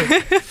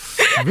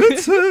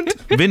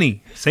 Vincent.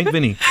 Vinny. Saint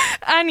Vinny.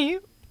 Annie.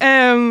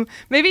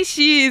 Maybe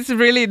she is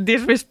really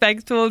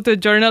disrespectful to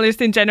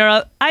journalists in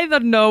general. I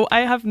don't know.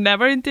 I have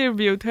never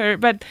interviewed her,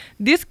 but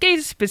this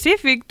case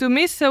specific to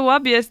me is so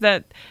obvious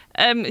that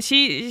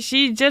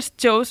she just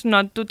chose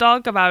not to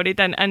talk about it,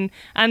 and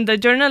the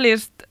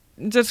journalist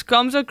just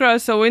comes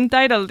across so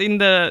entitled in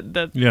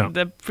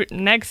the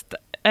next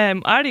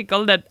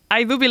article that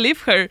I do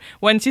believe her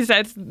when she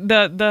says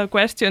the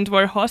questions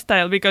were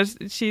hostile, because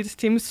she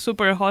seems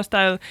super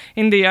hostile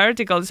in the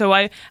article. So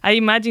I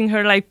imagine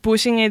her like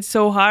pushing it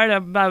so hard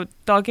about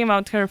talking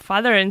about her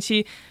father, and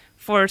she,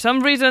 for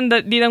some reason,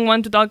 that didn't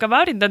want to talk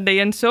about it that day,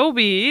 and so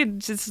be it.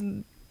 Just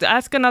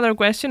ask another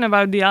question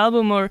about the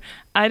album, or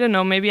I don't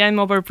know, maybe I'm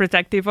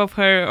overprotective of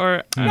her,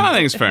 or no, I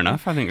think it's fair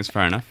enough.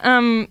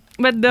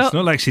 But it's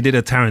not like she did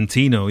a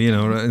Tarantino, you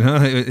know.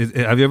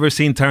 Have you ever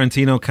seen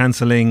Tarantino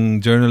cancelling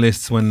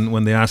journalists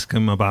when they ask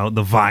him about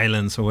the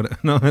violence or whatever?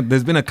 No,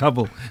 there's been a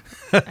couple.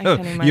 I can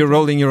imagine. You're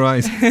rolling your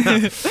eyes.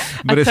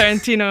 But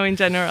Tarantino in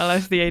general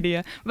as the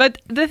idea. But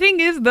the thing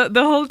is, the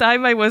whole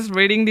time I was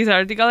reading this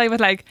article, I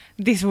was like,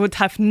 this would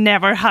have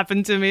never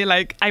happened to me.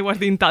 Like, I was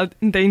the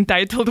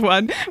entitled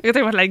one, because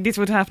I was like, this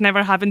would have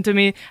never happened to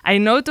me. I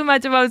know too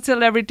much about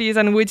celebrities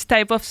and which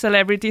type of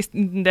celebrities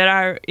there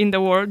are in the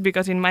world,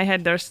 because in my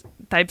head there's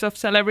types of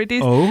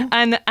celebrities. Oh.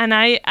 And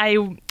I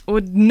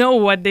would know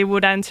what they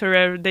would answer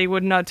or they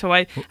would not. So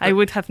I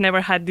would have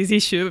never had this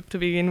issue to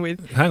begin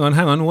with. Hang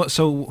on.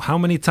 So how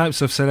many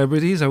types of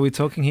celebrities are we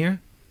talking here?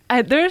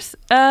 There's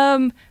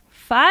 5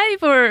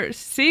 or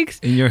 6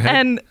 in your head,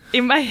 and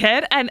in my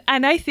head, and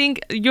I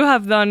think you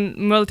have done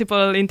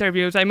multiple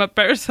interviews. I'm a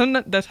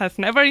person that has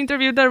never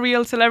interviewed a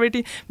real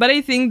celebrity, but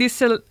I think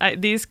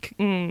these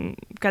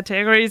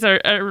categories are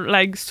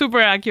like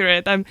super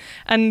accurate.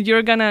 And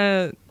you're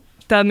gonna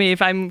tell me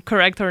if I'm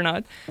correct or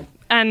not.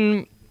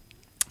 And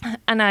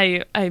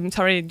I'm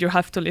sorry, you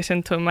have to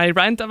listen to my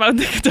rant about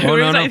the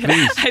categories. Oh, no,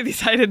 please. I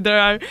decided there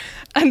are.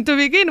 And to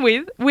begin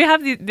with, we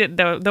have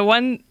the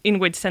one in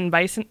which St.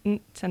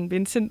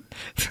 Vincent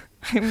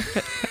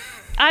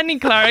Annie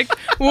Clark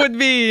would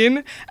be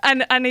in,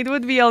 and it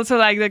would be also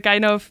like the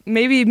kind of,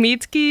 maybe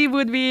Mitski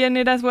would be in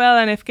it as well,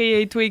 and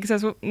FKA Twigs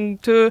as well,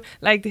 too.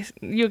 Like this,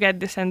 you get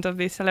the sense of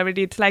this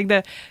celebrity. It's like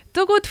the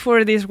too good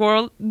for this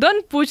world.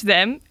 Don't push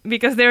them,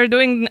 because they're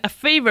doing a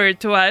favor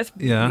to us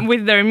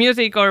with their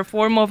music or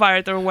form of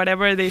art or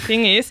whatever the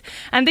thing is,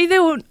 and they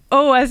don't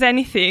owe us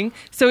anything.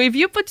 So if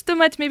you put too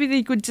much, maybe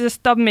they could just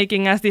stop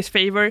making us this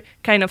favor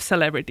kind of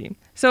celebrity.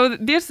 So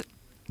this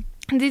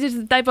is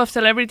the type of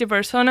celebrity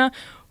persona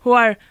who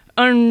are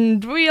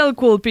unreal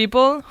cool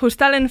people, whose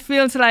talent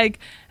feels like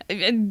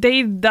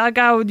they dug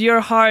out your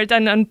heart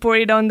and pour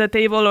it on the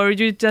table, or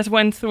you just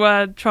went through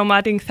a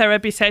traumatic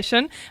therapy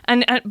session,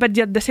 but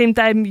at the same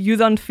time you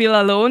don't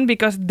feel alone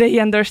because they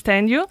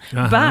understand you.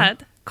 Uh-huh.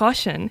 But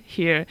caution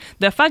here.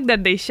 The fact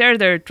that they share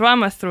their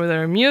traumas through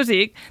their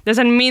music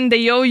doesn't mean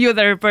they owe you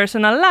their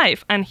personal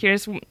life. And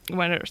here's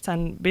where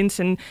St.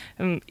 Vincent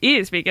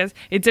is, because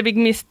it's a big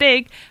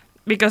mistake,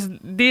 because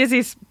this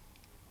is,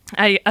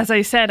 as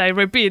I said, I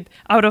repeat,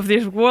 out of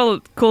this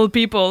world cool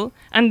people,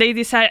 and they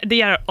decide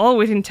they are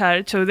always in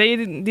charge. So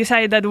they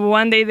decide that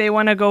one day they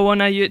want to go on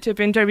a YouTube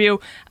interview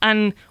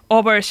and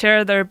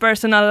overshare their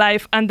personal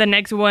life, and the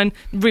next one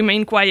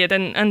remain quiet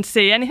and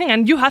say anything.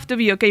 And you have to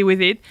be okay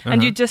with it,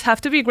 and you just have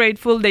to be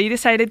grateful they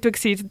decided to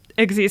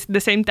exist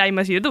the same time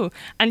as you do.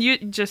 And you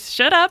just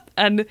shut up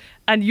and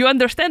you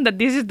understand that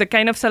this is the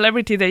kind of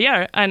celebrity they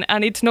are,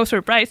 and it's no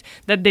surprise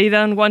that they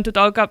don't want to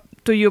talk up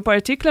to you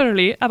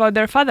particularly about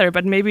their father,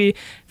 but maybe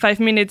 5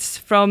 minutes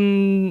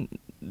from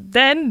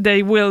then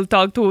they will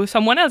talk to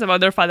someone else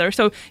about their father.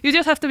 So you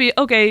just have to be,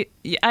 okay,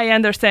 I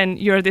understand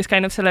you're this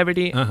kind of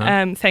celebrity.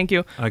 Thank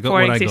you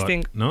for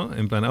existing. No,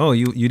 in plan,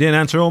 you didn't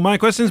answer all my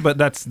questions, but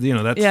that's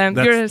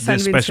the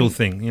special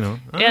thing, you know.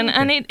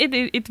 And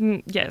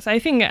it yes, I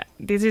think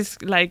this is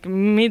like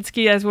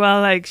Mitski as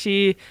well. Like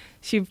she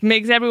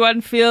makes everyone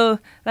feel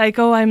like,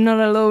 oh, I'm not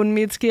alone.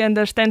 Mitski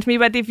understands me.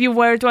 But if you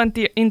were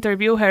to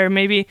interview her,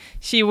 maybe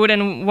she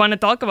wouldn't want to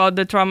talk about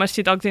the trauma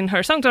she talks in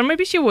her songs, or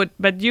maybe she would.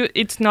 But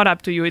it's not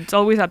up to you. It's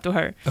always up to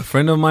her. A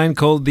friend of mine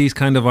called these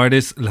kind of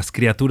artists las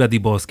creatura di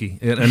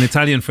boschi, an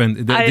Italian friend.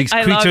 These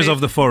creatures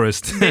of the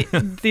forest.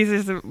 This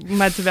is a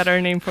much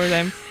better name for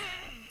them.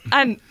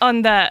 And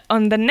on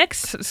the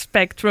next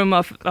spectrum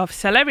of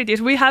celebrities,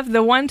 we have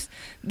the ones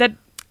that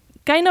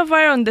kind of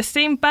are on the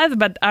same path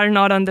but are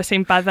not on the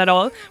same path at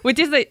all, which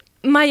is the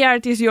my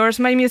art is yours,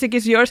 my music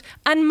is yours,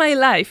 and my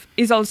life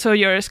is also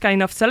yours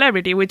kind of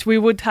celebrity, which we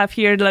would have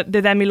here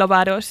the Demi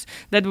Lovatos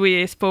that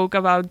we spoke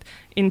about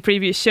in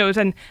previous shows.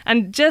 And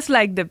just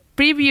like the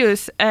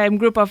previous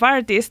group of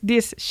artists,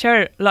 these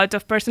share lots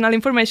of personal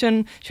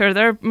information, share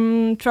their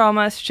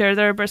traumas, share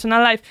their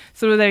personal life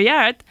through their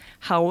art.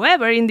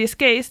 However, in this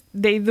case,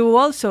 they do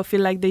also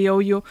feel like they owe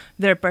you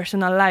their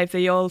personal life.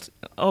 They all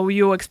owe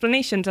you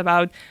explanations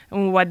about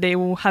what they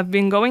have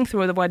been going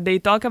through, what they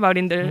talk about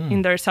in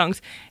their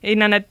songs,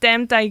 in an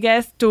attempt, I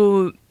guess,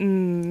 to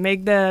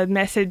make the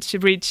message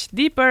reach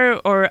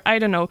deeper, or I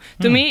don't know.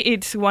 To me,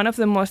 it's one of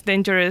the most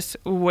dangerous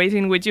ways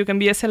in which you can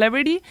be a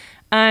celebrity,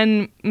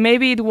 and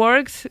maybe it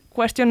works, ?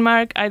 I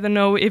don't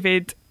know if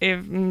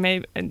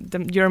maybe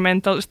your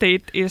mental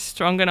state is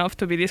strong enough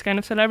to be this kind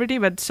of celebrity,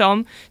 but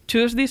some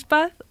choose this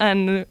path,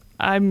 and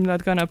I'm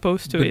not gonna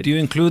oppose to it. But do you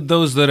include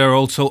those that are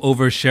also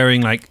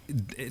oversharing, like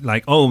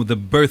the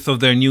birth of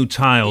their new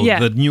child,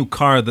 the new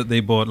car that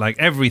they bought, like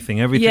everything?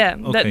 Yeah,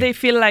 okay. That they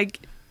feel like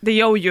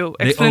they owe you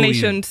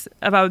explanations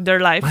about their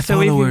life. My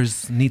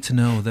followers need to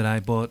know that I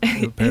bought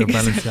a pair of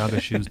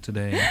Balenciaga shoes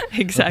today.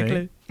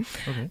 Exactly.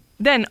 Okay.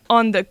 Then,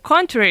 on the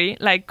contrary,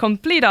 like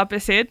complete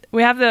opposite,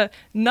 we have the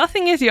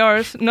nothing is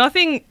yours,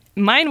 nothing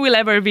mine will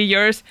ever be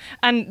yours,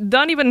 and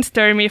don't even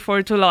stir me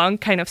for too long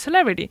kind of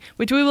celebrity,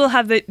 which we will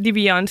have the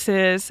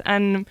Beyoncés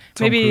and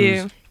Tom maybe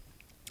Cruise.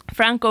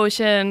 Frank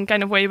Ocean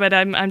kind of way, but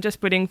I'm just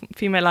putting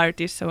female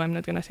artists, so I'm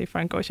not going to say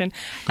Frank Ocean.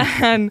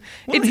 And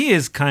he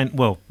is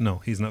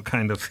no, he's not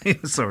kind of,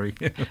 sorry.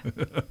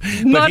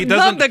 Not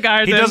the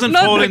garden. He doesn't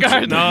not fall the into,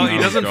 garden. no, he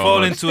doesn't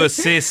fall into a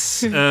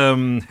cis,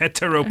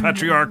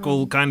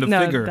 heteropatriarchal kind of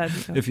figure,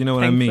 if you know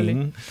what thankfully. I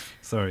mean.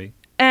 Sorry.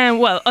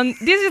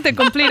 This is the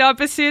complete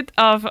opposite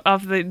of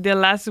the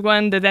last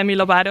one, the Demi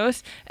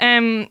Lovatos.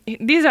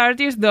 These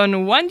artists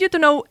don't want you to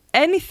know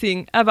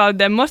anything about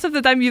them. Most of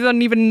the time, you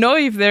don't even know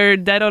if they're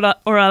dead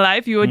or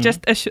alive. You would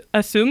just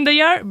assume they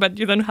are, but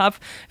you don't have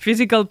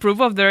physical proof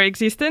of their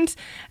existence.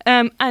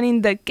 And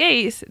in the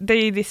case,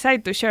 they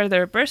decide to share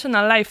their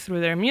personal life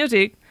through their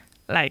music,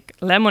 like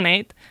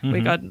Lemonade.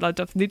 We got lots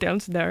of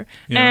details there.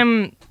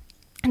 Yeah.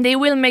 They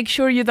will make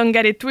sure you don't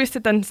get it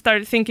twisted and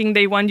start thinking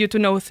they want you to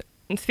know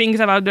things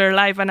about their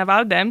life and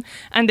about them,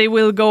 and they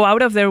will go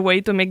out of their way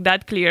to make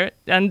that clear.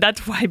 And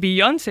that's why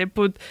Beyonce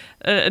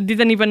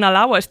didn't even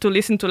allow us to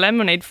listen to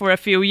Lemonade for a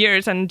few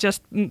years and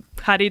just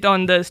had it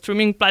on the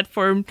streaming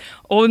platform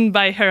owned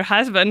by her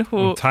husband,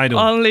 who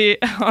only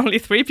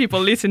 3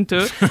 people listen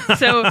to.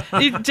 So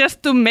it's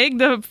just to make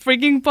the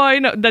freaking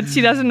point that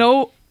she doesn't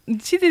know.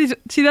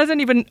 She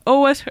doesn't even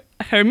owe us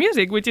her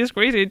music, which is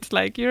crazy. It's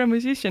like, you're a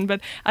musician,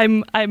 but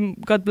I'm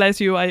God bless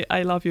you,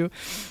 I love you.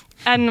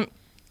 And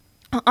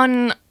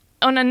on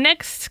a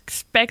next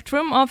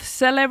spectrum of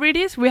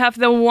celebrities, we have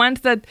the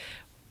ones that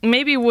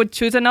maybe would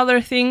choose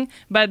another thing,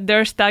 but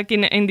they're stuck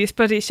in this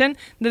position.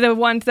 They're the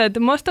ones that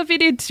most of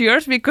it's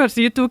yours because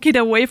you took it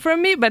away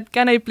from me, but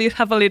can I please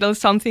have a little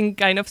something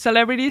kind of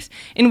celebrities,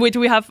 in which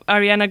we have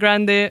Ariana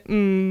Grande.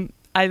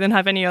 I don't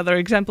have any other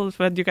examples,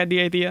 but you get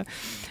the idea.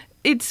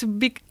 It's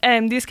big.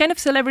 These kind of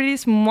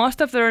celebrities, most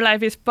of their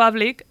life is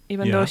public,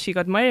 even though she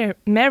got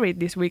married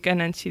this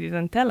weekend and she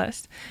didn't tell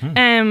us.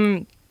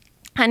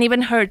 And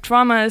even her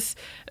traumas,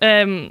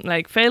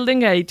 like failed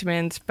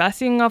engagements,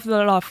 passing of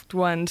the loved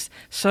ones,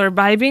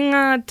 surviving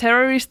a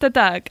terrorist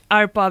attack,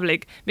 are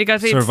public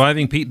because it's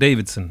surviving Pete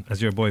Davidson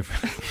as your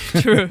boyfriend.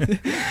 True.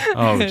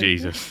 Oh,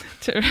 Jesus.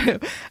 True.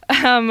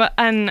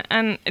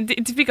 And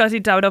it's because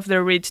it's out of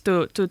their reach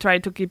to try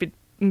to keep it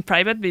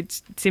private,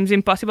 which seems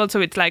impossible. So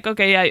it's like,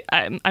 okay,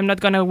 I'm not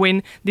gonna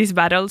win this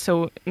battle,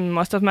 so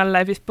most of my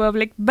life is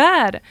public.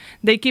 But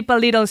they keep a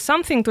little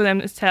something to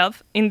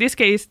themselves, in this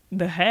case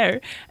the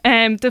hair,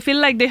 to feel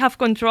like they have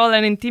control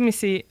and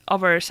intimacy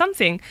over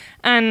something.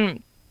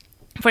 And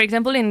for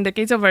example, in the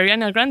case of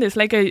Ariana Grande, it's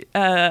like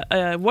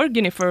a work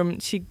uniform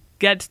she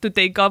gets to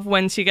take off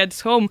when she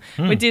gets home,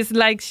 which is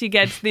like she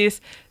gets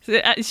this.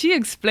 She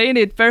explained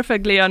it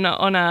perfectly on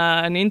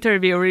an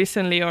interview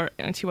recently,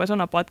 and she was on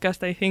a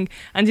podcast, I think,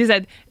 and she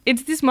said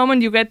it's this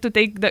moment you get to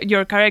take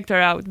your character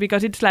out,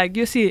 because it's like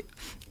you see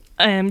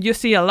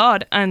a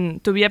lot,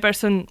 and to be a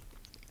person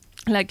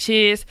like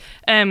she is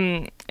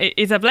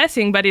a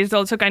blessing, but it's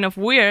also kind of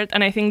weird.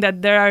 And I think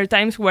that there are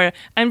times where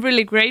I'm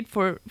really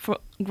grateful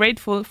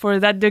for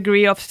that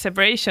degree of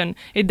separation.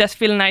 It does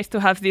feel nice to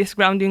have this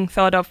grounding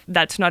thought of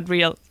that's not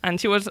real. And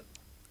she was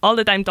all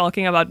the time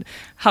talking about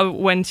how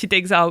when she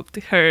takes out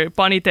her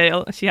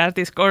ponytail, she has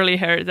this curly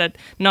hair that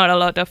not a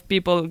lot of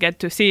people get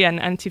to see,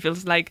 and she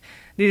feels like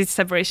this is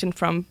separation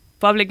from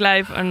public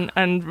life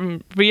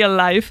and real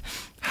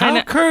life.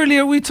 How curly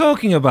are we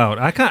talking about?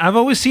 I've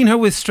always seen her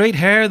with straight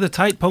hair, the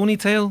tight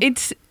ponytail.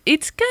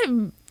 It's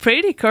kind of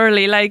pretty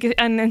curly, like,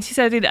 and she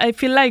said it. I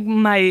feel like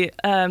my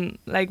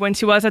like when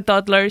she was a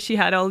toddler, she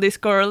had all these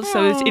curls,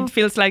 so it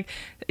feels like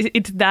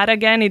it's that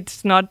again.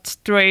 It's not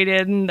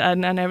straightened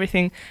and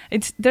everything.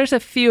 There's a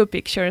few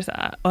pictures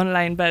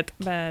online, but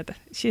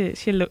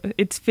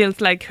it feels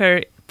like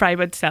her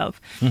private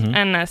self.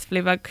 And as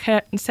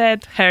Fleabag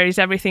said, hair is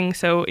everything,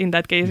 so in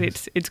that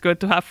case it's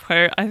good to have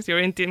her as your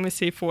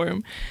intimacy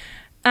form.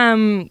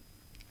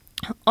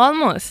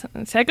 Almost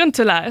second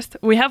to last,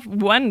 we have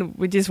one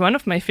which is one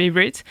of my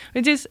favorites,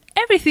 which is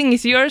everything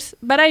is yours,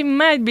 but I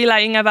might be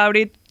lying about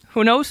it.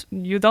 Who knows?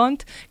 You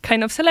don't.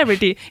 Kind of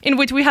celebrity, in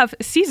which we have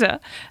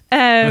SZA,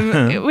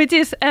 which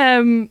is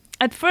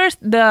at first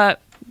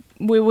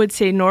we would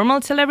say normal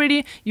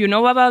celebrity. You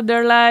know about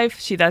their life.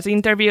 She does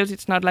interviews.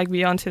 It's not like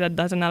Beyonce that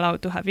doesn't allow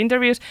to have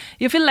interviews.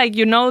 You feel like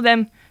you know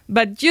them,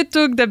 but you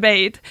took the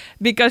bait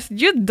because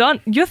you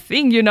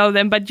think you know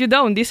them, but you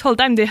don't. This whole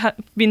time they have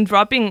been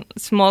dropping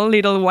small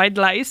little white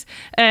lies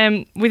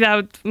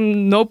without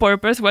no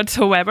purpose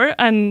whatsoever.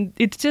 And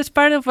it's just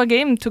part of a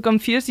game to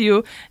confuse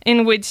you,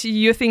 in which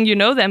you think you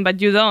know them,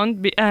 but you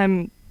don't.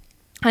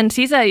 And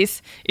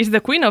SZA is the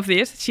queen of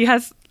this. She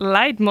has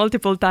lied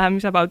multiple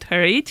times about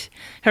her age,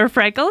 her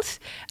freckles,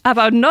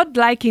 about not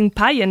liking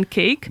pie and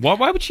cake. What?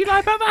 Why would she lie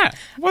about that?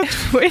 What?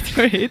 Wait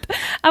for it.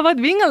 About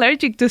being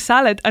allergic to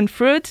salad and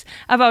fruits,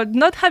 about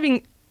not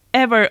having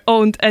ever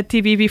owned a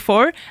TV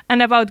before,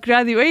 and about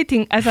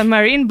graduating as a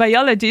marine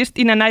biologist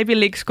in an Ivy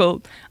League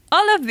school.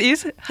 All of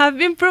these have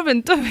been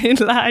proven to be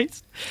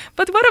lies.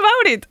 But what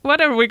about it? What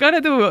are we going to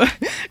do?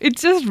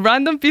 It's just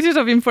random pieces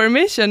of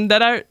information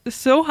that are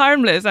so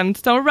harmless and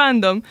so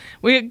random.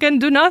 We can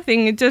do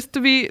nothing. It's just to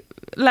be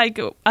like,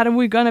 are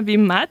we going to be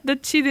mad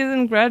that she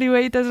didn't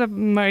graduate as a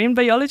marine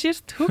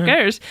biologist? Who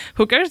cares?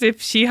 Who cares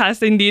if she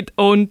has indeed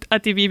owned a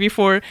TV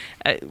before?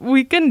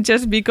 We can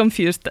just be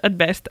confused at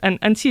best.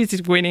 And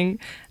she's winning.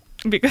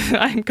 Because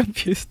I'm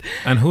confused.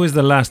 And who is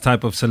the last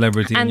type of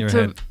celebrity in your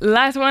head?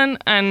 Last one,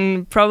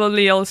 and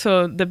probably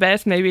also the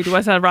best, maybe it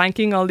was a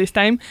ranking all this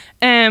time,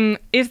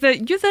 is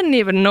that you don't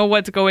even know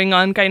what's going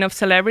on kind of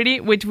celebrity,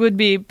 which would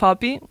be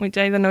Poppy, which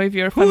I don't know if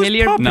you're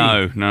familiar. Poppy?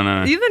 No.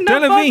 You don't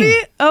know Poppy?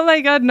 Oh my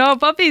god, no.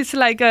 Poppy is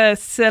like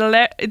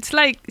it's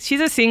like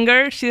she's a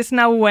singer. She's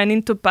now went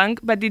into punk,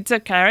 but it's a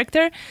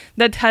character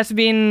that has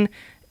been...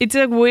 It's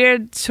a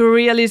weird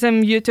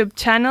surrealism YouTube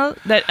channel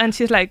and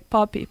she's like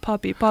Poppy,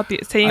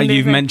 saying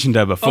you've mentioned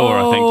her before,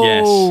 I think,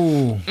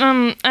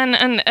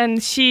 yes.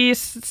 And she's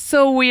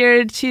so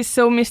weird. She's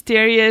so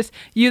mysterious.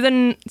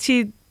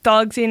 She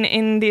talks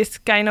in this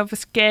kind of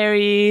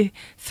scary,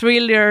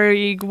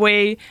 thriller-y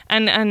way,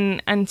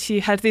 and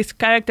she has this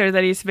character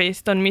that is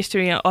based on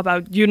mystery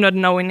about you not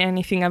knowing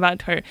anything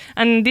about her.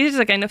 And this is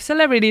a kind of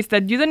celebrities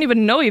that you don't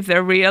even know if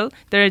they're real.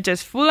 They're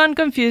just full-on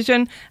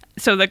confusion.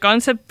 So the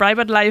concept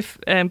private life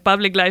and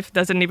public life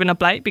doesn't even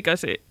apply,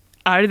 because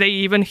are they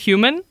even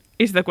human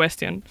is the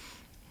question.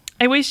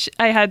 I wish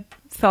I had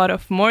thought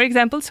of more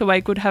examples so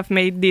I could have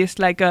made this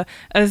like a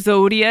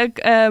zodiac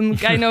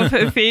kind of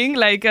a thing,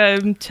 like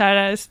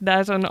Charas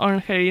does on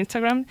her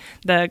Instagram,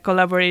 the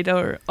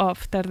collaborator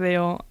of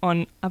Tardeo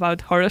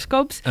about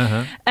horoscopes.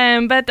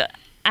 But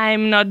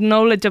I'm not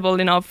knowledgeable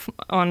enough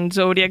on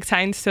zodiac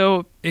signs,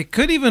 so it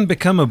could even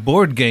become a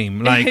board game.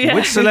 Like,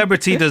 which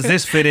celebrity does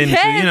this fit into?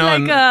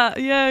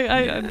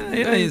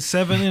 It's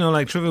 7.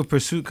 Like Trivial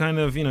Pursuit, kind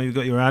of. You've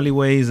got your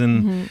alleyways,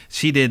 and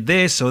she did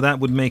this, so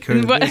that would make her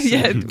this.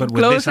 But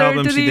with this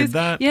album, she did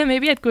that. Yeah,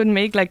 maybe I could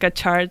make like a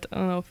chart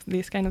of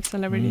these kind of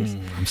celebrities.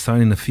 I'm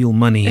starting to feel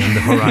money in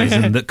the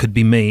horizon that could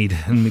be made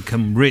and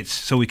become rich,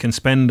 so we can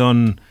spend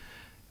on.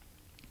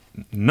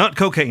 Not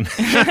cocaine.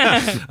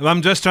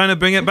 I'm just trying to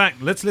bring it back.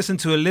 Let's listen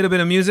to a little bit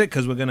of music,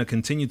 because we're going to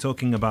continue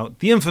talking about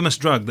the infamous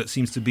drug that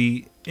seems to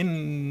be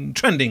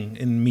trending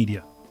in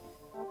media.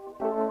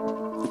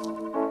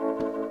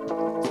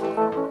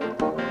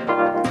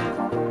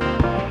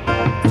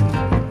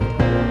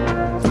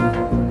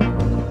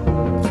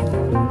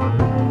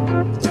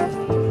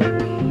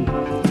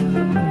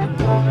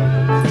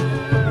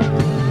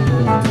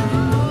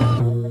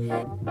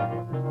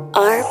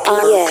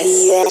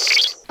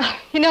 RPS.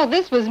 You know,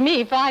 this was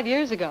me 5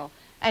 years ago,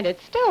 and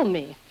it's still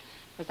me.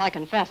 As I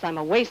confess, I'm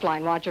a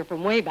waistline watcher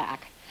from way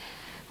back.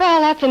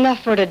 Well, that's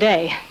enough for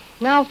today.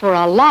 Now for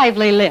a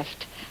lively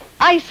lift.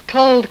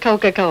 Ice-cold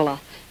Coca-Cola.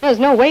 There's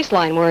no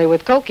waistline worry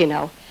with Coke, you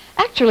know.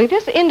 Actually,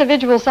 this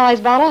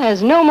individual-sized bottle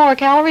has no more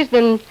calories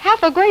than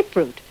half a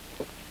grapefruit.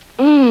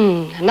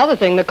 Another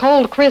thing, the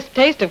cold, crisp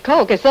taste of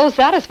Coke is so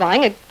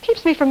satisfying, it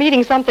keeps me from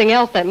eating something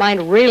else that might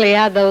really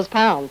add those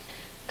pounds.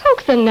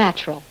 Coke's a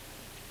natural,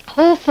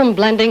 wholesome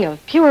blending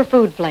of pure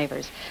food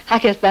flavors. I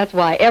guess that's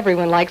why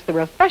everyone likes the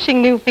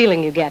refreshing new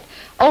feeling you get,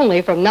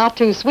 only from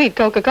not-too-sweet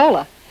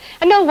Coca-Cola.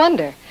 And no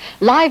wonder.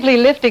 Lively,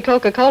 lifty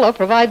Coca-Cola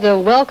provides a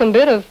welcome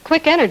bit of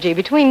quick energy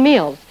between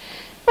meals.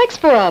 Makes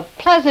for a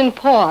pleasant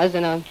pause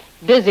in a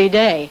busy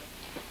day.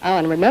 Oh,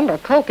 and remember,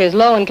 Coke is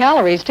low in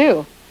calories,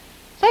 too.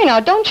 Say,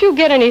 now, don't you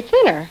get any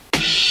thinner.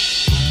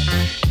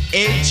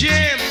 Hey,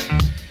 Jim,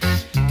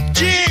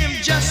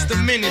 just a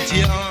minute,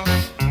 y'all.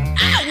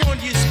 I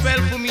want you to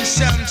spell for me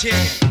something.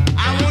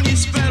 I want you to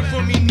spell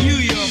for me New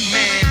York,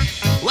 man.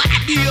 Why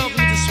do you want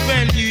me to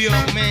spell New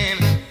York, man?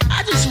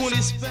 I just want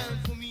to spell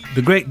for me...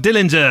 The great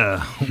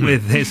Dillinger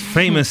with his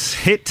famous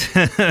hit,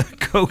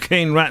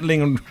 Cocaine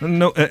Rattling,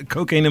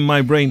 Cocaine in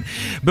My Brain.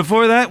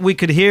 Before that, we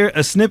could hear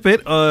a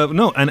snippet of,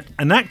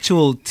 an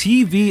actual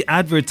TV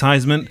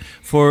advertisement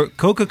for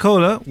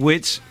Coca-Cola,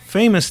 which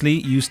famously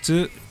used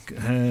to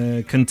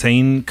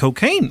contain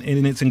cocaine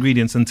in its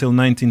ingredients until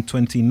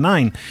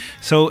 1929.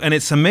 So, and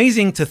it's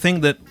amazing to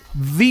think that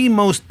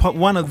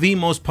one of the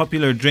most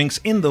popular drinks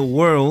in the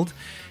world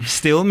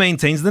still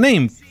maintains the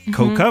name.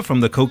 Coca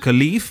from the coca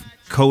leaf,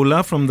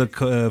 cola from the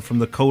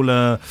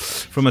cola,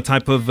 from a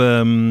type of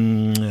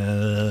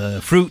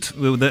fruit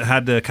that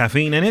had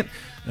caffeine in it.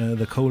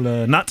 The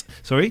cola nut,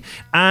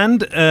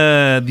 and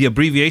the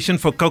abbreviation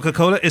for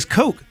Coca-Cola is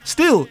Coke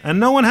still, and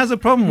no one has a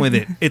problem with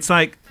it. It's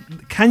like,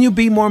 can you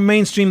be more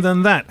mainstream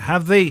than that?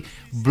 Have they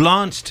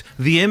blanched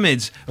the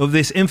image of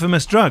this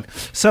infamous drug?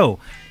 So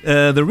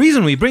the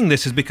reason we bring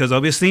this is because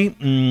obviously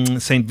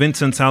St.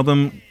 Vincent's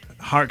album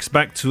harks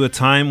back to a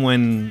time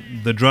when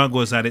the drug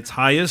was at its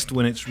highest,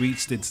 when it's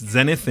reached its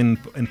zenith in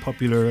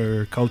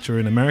popular culture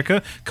in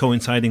America,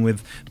 coinciding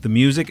with the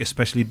music,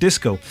 especially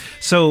disco.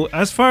 So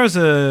as for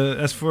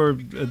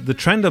the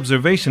trend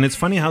observation, it's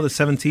funny how the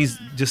 70s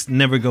just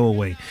never go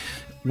away.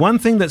 One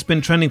thing that's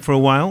been trending for a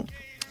while,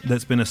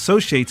 that's been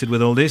associated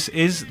with all this,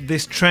 is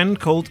this trend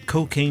called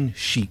cocaine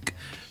chic.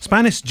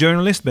 Spanish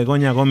journalist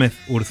Begoña Gómez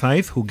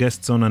Urzaiz, who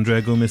guests on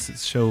Andrea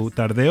Gomez's show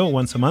Tardeo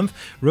once a month,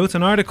 wrote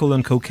an article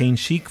on cocaine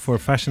chic for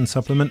fashion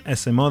supplement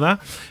S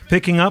Moda,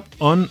 picking up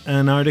on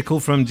an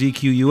article from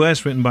GQ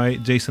US written by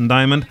Jason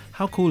Diamond.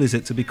 How cool is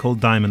it to be called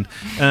Diamond?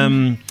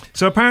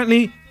 So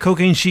apparently,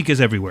 cocaine chic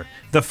is everywhere.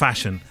 The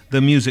fashion,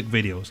 the music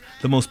videos,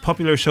 the most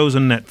popular shows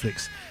on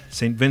Netflix.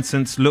 St.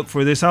 Vincent's look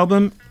for this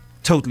album,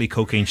 totally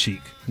cocaine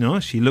chic.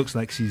 She looks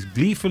like she's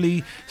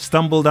gleefully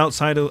stumbled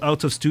out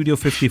of Studio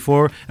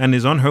 54 and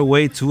is on her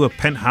way to a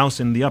penthouse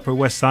in the Upper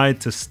West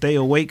Side to stay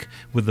awake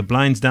with the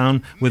blinds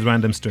down with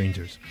random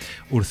strangers.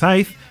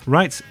 Urzaiz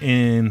writes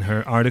in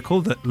her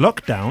article that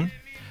lockdown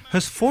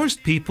has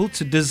forced people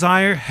to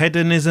desire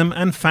hedonism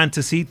and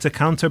fantasy to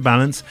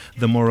counterbalance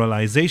the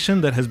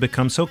moralization that has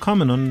become so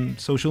common on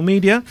social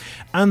media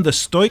and the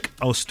stoic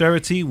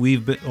austerity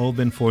we've all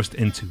been forced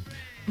into.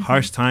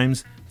 Harsh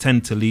times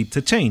tend to lead to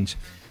change.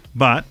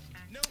 But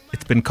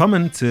it's been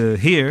common to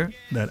hear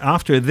that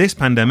after this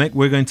pandemic,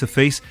 we're going to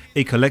face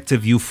a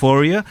collective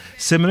euphoria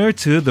similar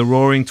to the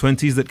Roaring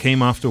Twenties that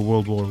came after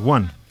World War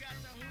I.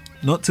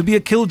 Not to be a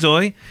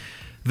killjoy,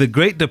 the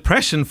Great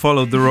Depression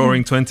followed the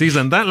Roaring Twenties,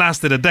 and that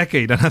lasted a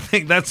decade. And I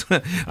think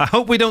I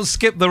hope we don't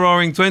skip the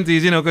Roaring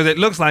Twenties, because it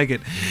looks like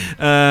it.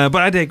 But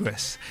I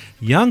digress.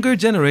 Younger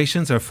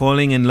generations are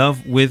falling in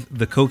love with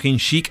the cocaine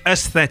chic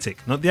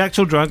aesthetic, not the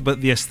actual drug,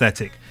 but the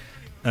aesthetic.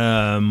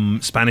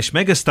 Spanish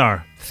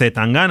megastar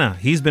Zetangana,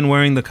 he's been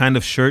wearing the kind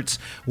of shirts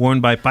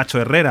worn by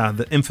Pacho Herrera,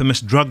 the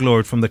infamous drug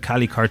lord from the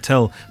Cali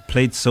cartel,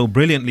 played so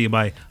brilliantly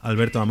by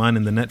Alberto Amán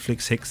in the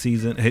Netflix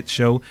hit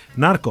show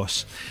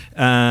Narcos.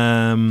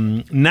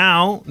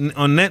 Now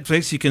on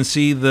Netflix you can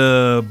see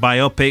the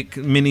biopic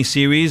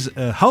miniseries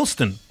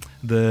Halston,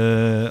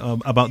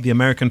 about the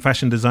American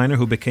fashion designer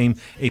who became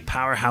a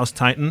powerhouse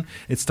titan.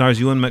 It stars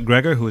Ewan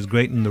McGregor, who is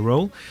great in the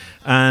role,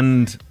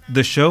 and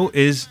the show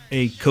is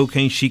a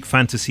cocaine chic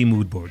fantasy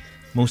mood board.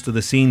 Most of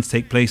the scenes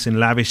take place in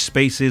lavish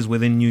spaces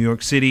within New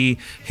York City,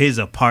 his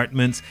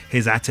apartments,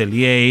 his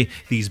atelier,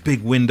 these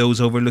big windows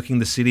overlooking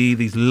the city,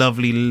 these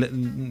lovely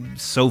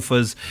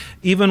sofas.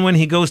 Even when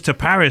he goes to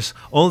Paris,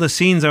 all the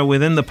scenes are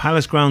within the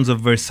palace grounds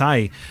of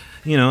Versailles,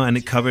 and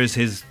it covers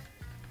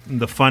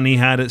the fun he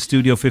had at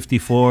Studio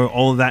 54,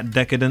 all that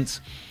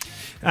decadence.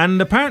 And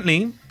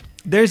apparently,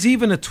 there's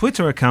even a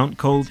Twitter account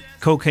called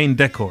Cocaine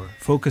Decor,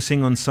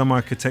 focusing on some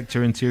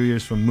architecture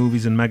interiors from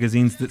movies and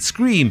magazines that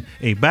scream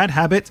a bad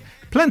habit,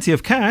 plenty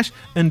of cash,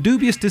 and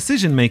dubious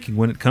decision-making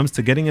when it comes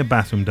to getting a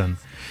bathroom done.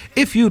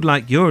 If you'd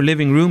like your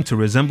living room to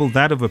resemble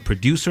that of a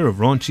producer of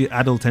raunchy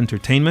adult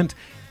entertainment,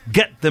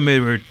 Get the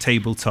mirrored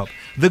tabletop,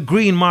 the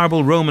green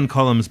marble Roman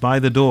columns by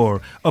the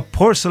door, a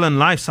porcelain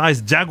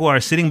life-size jaguar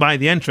sitting by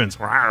the entrance,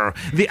 rawr,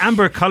 the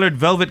amber-coloured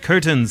velvet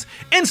curtains.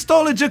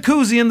 Install a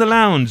jacuzzi in the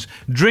lounge.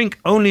 Drink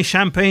only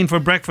champagne for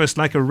breakfast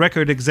like a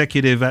record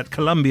executive at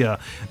Columbia.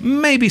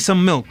 Maybe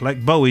some milk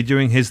like Bowie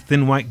during his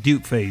Thin White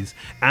Duke phase.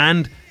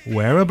 And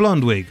wear a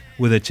blonde wig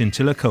with a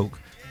chinchilla coat.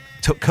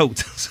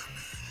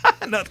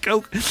 Not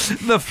Coke.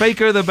 The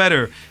faker, the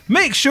better.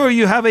 Make sure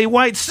you have a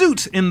white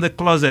suit in the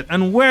closet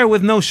and wear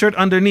with no shirt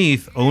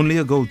underneath, only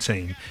a gold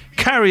chain.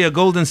 Carry a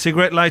golden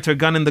cigarette lighter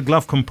gun in the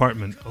glove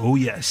compartment. Oh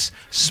yes,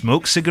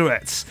 smoke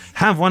cigarettes.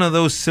 Have one of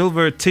those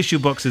silver tissue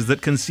boxes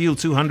that conceal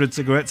 200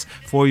 cigarettes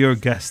for your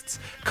guests.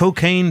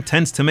 Cocaine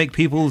tends to make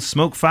people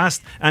smoke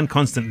fast and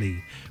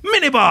constantly.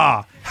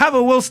 Minibar! Have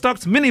a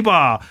well-stocked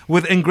minibar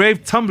with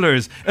engraved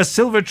tumblers, a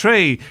silver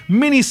tray,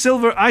 mini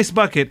silver ice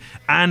bucket,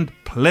 and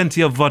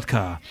plenty of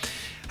vodka.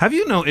 Have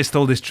you noticed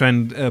all this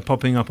trend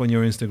popping up on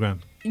your Instagram?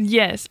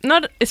 Yes,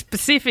 not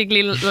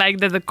specifically like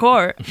the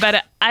decor,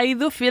 but I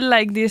do feel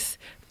like this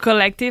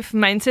collective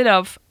mindset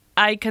of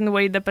I can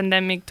wait the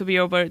pandemic to be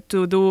over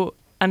to do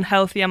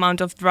unhealthy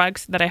amount of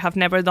drugs that I have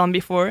never done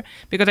before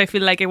because I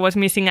feel like I was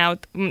missing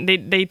out.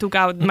 They took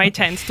out my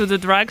chance to do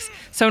drugs,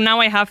 so now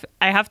I have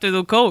to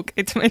do coke.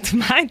 It's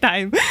my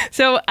time.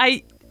 So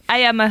I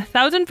am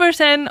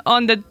 1,000%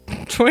 on the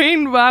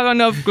train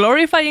wagon of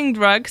glorifying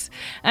drugs,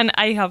 and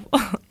I have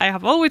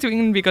always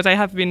been, because I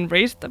have been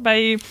raised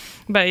by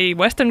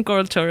Western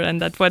culture, and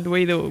that's what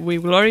we do. We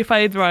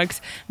glorify drugs,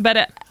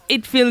 but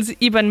it feels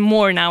even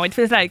more now. It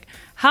feels like,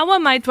 how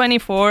am I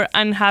 24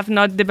 and have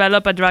not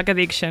developed a drug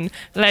addiction?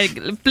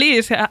 Like,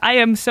 please, I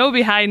am so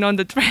behind on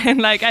the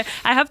trend. Like, I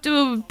have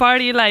to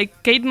party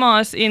like Kate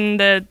Moss in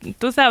the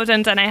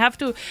 2000s, and I have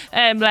to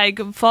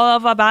fall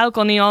off a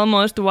balcony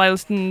almost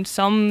whilst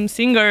some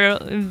singer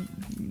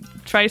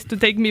tries to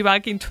take me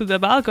back into the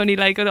balcony.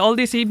 Like, all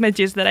these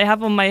images that I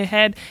have on my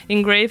head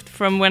engraved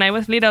from when I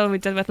was little,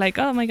 which I was like,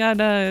 oh my God,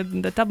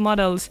 the top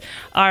models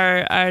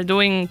are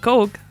doing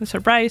coke,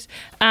 surprise.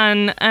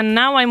 And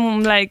now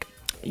I'm like,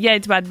 yeah,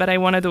 it's bad, but I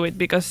want to do it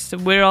because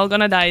we're all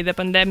going to die. The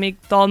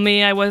pandemic told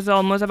me I was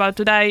almost about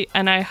to die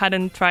and I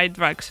hadn't tried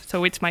drugs,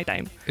 so it's my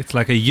time. It's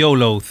like a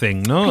YOLO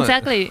thing, no?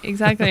 Exactly.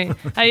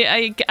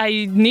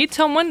 I need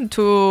someone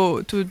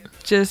to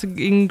just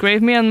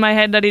engrave me on my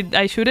head that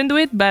I shouldn't do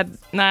it, but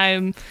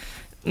I'm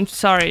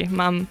sorry,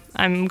 Mom.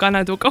 I'm going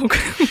to do coke.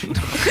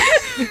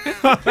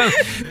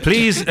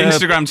 Please,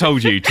 Instagram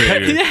told you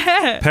to.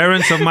 Yeah.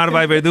 Parents of Mar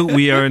by Verdu,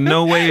 we are in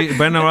no way,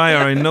 Ben or I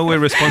are in no way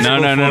responsible.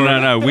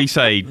 No. We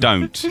say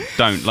don't.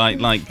 Don't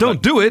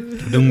do it.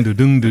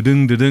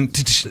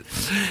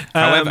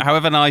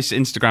 However nice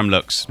Instagram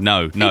looks,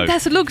 no. It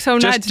does look so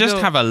nice. Just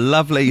have a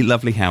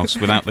lovely house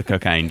without the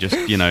cocaine. Just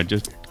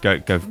go.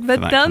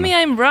 But tell me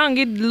I'm wrong.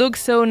 It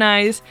looks so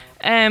nice.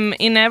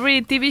 In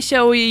every TV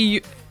show,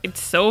 it's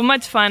so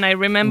much fun. I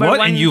remember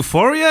in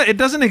Euphoria? It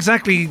doesn't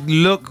exactly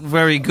look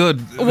very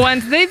good.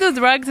 Once they do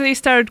drugs, they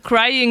start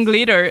crying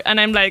glitter, and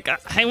I'm like,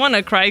 I want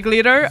to cry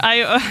glitter.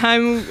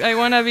 I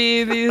want to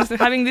be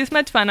having this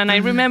much fun. And I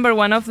remember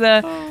one of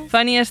the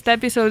funniest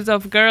episodes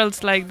of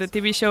Girls, like the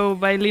TV show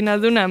by Lena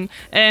Dunham,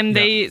 and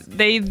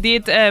they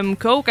did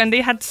coke, and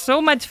they had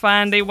so much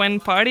fun. They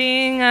went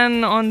partying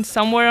and on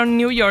somewhere in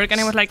New York, and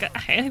I was like,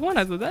 I want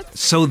to do that.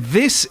 So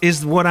this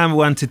is what I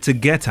wanted to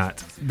get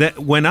at. That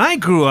when I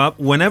grew up,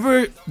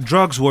 whenever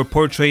drugs were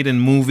portrayed in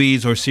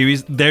movies or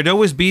series, there'd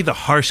always be the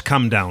harsh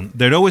come down.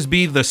 There'd always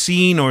be the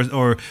scene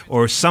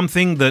or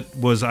something that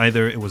was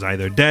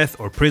either death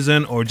or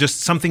prison, or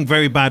just something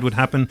very bad would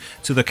happen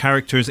to the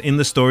characters in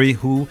the story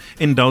who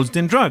indulged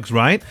in drugs,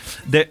 right?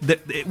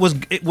 It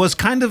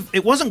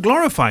wasn't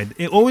glorified.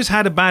 It always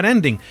had a bad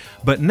ending.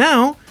 But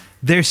now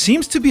there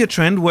seems to be a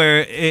trend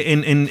where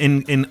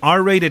in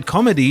R-rated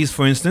comedies,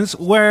 for instance,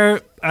 where,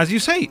 as you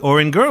say,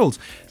 or in Girls,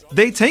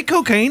 they take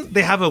cocaine,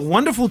 they have a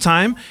wonderful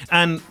time,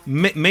 and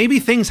maybe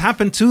things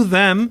happen to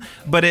them,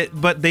 but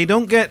they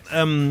don't get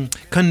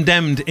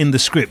condemned in the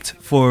script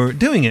for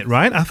doing it,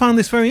 right? I found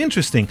this very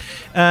interesting.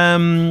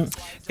 It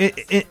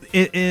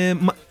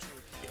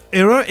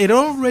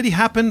already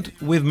happened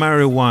with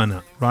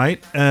marijuana,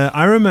 right?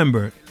 I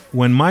remember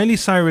when Miley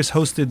Cyrus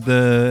hosted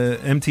the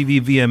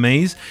MTV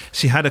VMAs,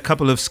 she had a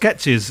couple of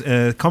sketches,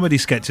 comedy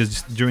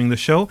sketches during the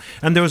show.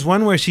 And there was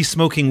one where she's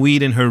smoking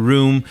weed in her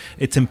room.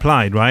 It's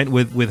implied, right?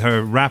 With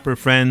her rapper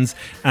friends.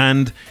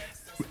 And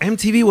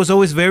MTV was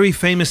always very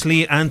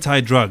famously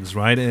anti-drugs,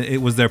 right?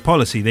 It was their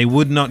policy. They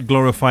would not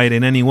glorify it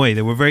in any way.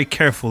 They were very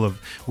careful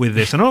with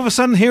this. And all of a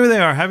sudden, here they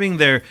are having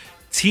their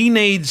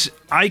teenage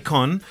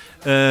icon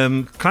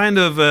kind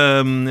of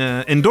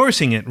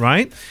endorsing it,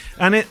 right?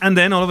 And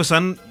then all of a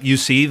sudden you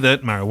see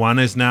that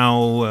marijuana is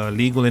now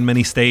legal in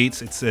many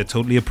states. It's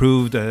totally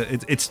approved.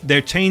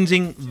 They're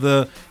changing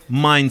the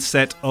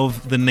mindset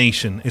of the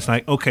nation. It's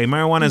like, okay,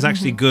 marijuana is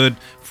actually good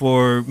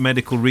for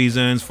medical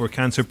reasons, for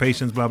cancer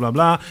patients, blah, blah,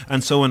 blah,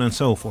 and so on and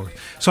so forth.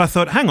 So I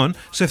thought, hang on,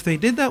 so if they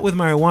did that with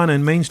marijuana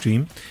in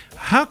mainstream,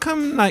 how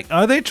come,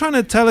 are they trying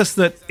to tell us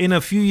that in a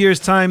few years'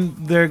 time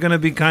they're going to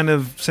be kind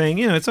of saying,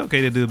 it's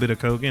okay to do a bit of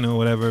coke,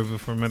 whatever,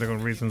 for medical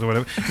reasons or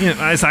whatever?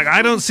 It's like,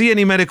 I don't see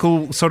any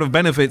medical sort of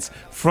benefits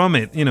from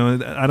it.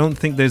 I don't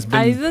think there's been...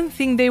 I don't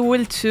think they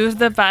will choose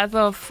the path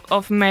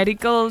of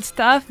medical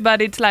stuff,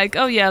 but it's like,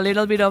 oh yeah, a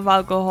little bit of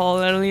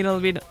alcohol, a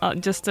little bit,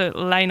 just a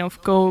line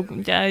of coke,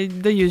 yeah,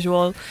 the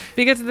usual.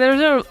 Because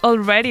there's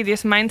already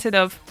this mindset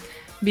of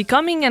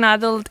becoming an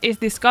adult is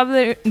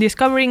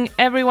discovering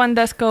everyone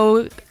does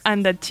coke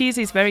and that cheese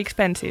is very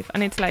expensive.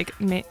 And it's like,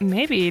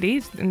 maybe it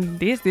is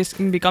this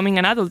becoming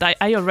an adult.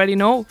 I already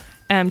know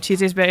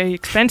cheese is very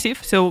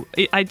expensive, so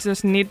I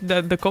just need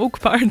the coke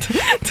part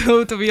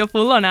to be a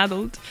full-on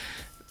adult.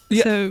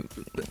 Yeah. So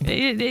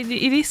it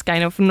is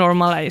kind of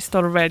normalized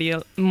already,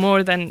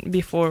 more than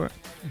before.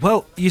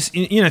 Well,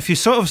 if you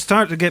sort of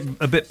start to get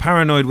a bit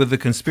paranoid with the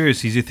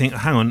conspiracies, you think,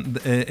 hang on,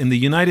 in the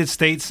United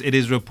States, it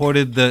is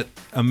reported that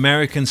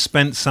Americans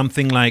spent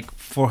something like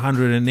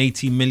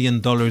 $480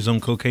 million on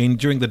cocaine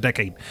during the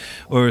decade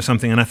or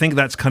something. And I think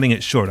that's cutting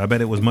it short. I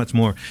bet it was much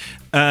more.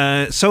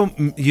 So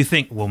you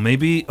think, well,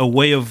 maybe a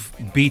way of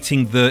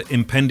beating the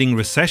impending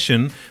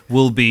recession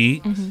will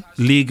be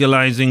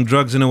legalizing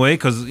drugs in a way.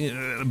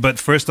 But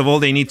first of all,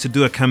 they need to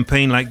do a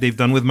campaign like they've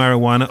done with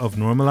marijuana of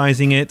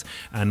normalizing it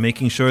and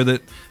making sure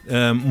that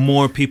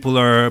more people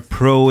are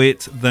pro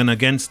it than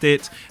against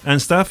it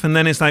and stuff. And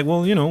then it's like,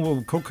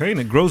 well, cocaine,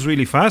 it grows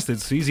really fast.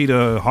 It's easy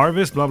to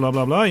harvest, blah, blah,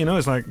 blah, blah.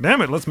 It's like,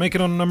 damn it, let's make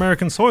it on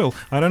American soil.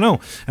 I don't know.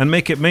 And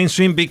make it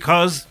mainstream,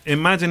 because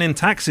imagine in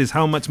taxes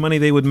how much money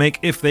they would make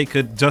if they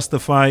could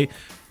justify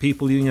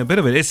people using a bit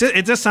of it.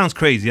 It just sounds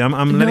crazy.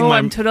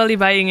 I'm totally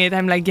buying it.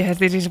 I'm like, yes,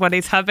 this is what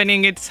is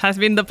happening. It has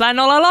been the plan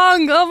all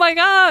along. Oh my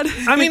God.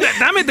 I mean,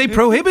 damn it, they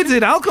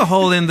prohibited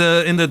alcohol in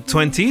the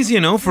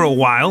 20s, for a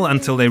while,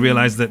 until they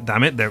realized that,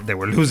 damn it, they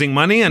were losing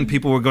money and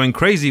people were going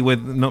crazy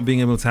with not being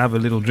able to have a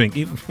little drink.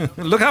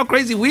 Look how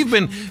crazy we've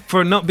been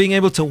for not being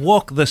able to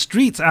walk the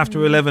streets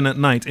after 11 at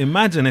night.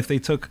 Imagine if they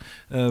took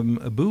a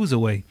booze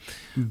away.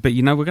 But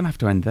we're going to have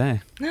to end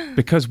there,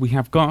 because we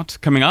have got,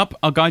 coming up,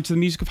 our guide to the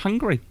music of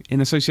Hungary in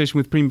association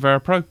with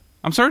Primavera Pro.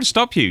 I'm sorry to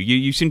stop you.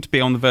 You seem to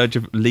be on the verge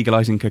of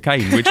legalising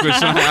cocaine, which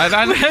was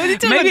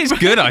maybe it's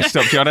good I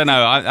stopped you. I don't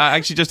know. I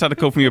actually just had a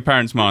call from your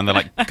parents, Ma, and they're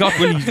like, God,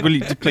 will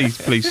you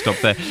please stop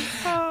there.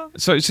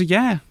 So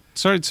yeah.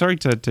 Sorry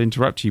to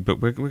interrupt you,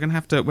 but we'll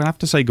have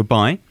to say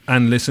goodbye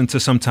and listen to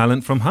some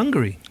talent from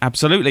Hungary.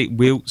 Absolutely.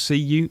 We'll see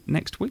you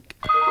next week.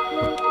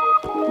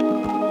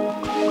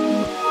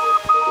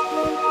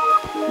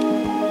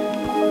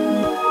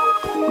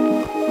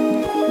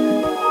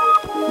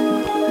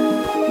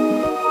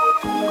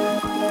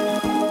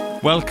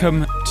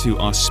 Welcome to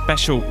our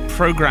special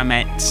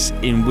programmettes,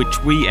 in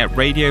which we at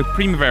Radio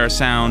Primavera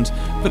Sound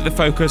put the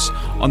focus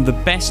on the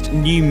best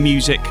new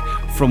music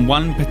from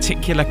one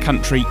particular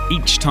country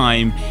each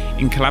time,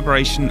 in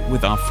collaboration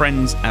with our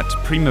friends at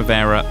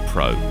Primavera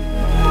Pro.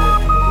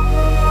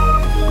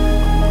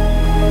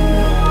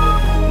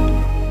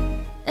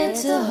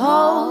 It's a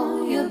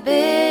hole you've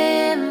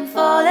been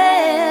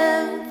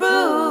falling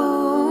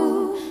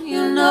through.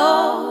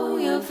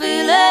 You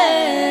feel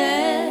it.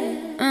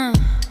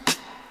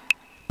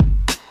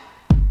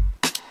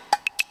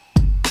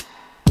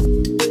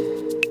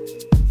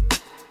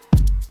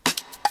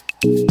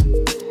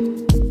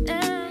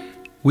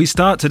 We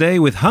start today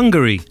with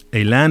Hungary,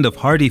 a land of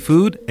hearty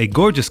food, a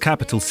gorgeous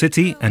capital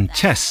city, and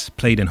chess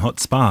played in hot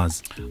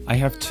spas. I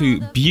have two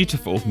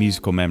beautiful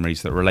musical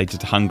memories that are related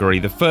to Hungary.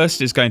 The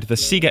first is going to the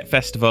Sziget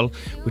Festival,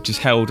 which is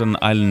held on an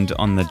island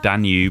on the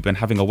Danube, and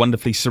having a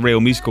wonderfully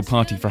surreal musical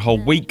party for a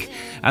whole week.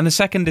 And the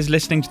second is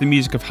listening to the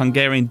music of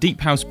Hungarian deep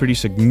house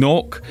producer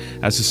Gnork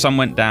as the sun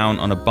went down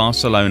on a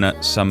Barcelona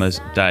summer's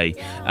day.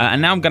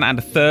 And now I'm going to add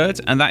a third,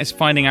 and that is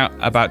finding out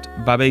about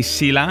Babé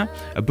Szila,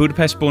 a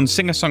Budapest-born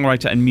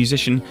singer-songwriter and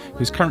musician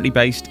who's currently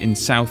based in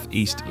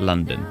southeast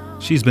London.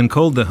 She's been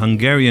called the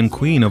Hungarian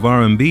queen of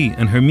R&B,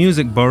 and her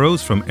music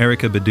borrows from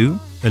Erykah Badu,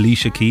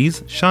 Alicia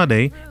Keys,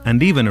 Sade,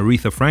 and even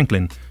Aretha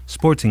Franklin,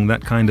 sporting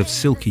that kind of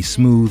silky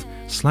smooth,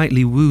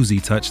 slightly woozy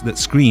touch that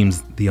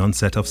screams the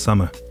onset of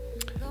summer.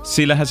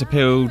 Szila has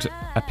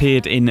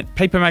appeared in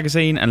Paper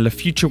Magazine and Le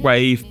Future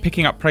Wave,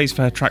 picking up praise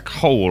for her track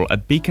Hole, a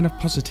beacon of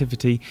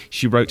positivity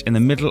she wrote in the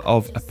middle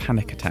of a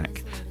panic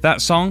attack. That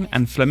song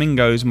and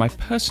Flamingos, my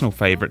personal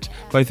favourite,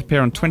 both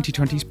appear on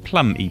 2020's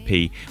Plum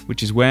EP,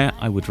 which is where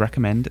I would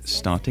recommend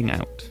starting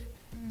out.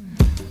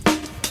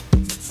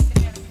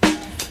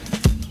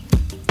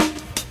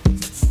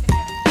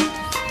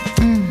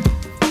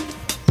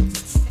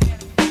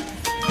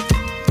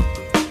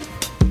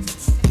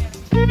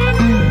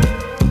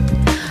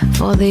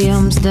 For the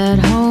arms that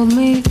hold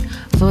me,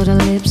 for the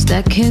lips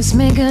that kiss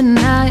me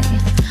goodnight,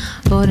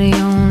 for the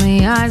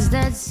only eyes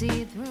that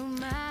see through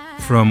my...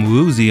 From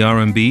woozy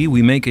R&B,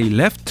 we make a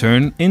left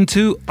turn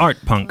into art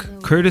punk,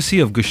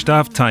 courtesy of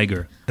Gustav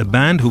Tiger, a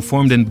band who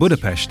formed in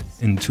Budapest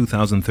in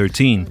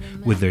 2013,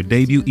 with their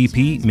debut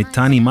EP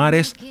Mitani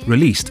Mares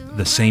released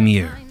the same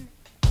year.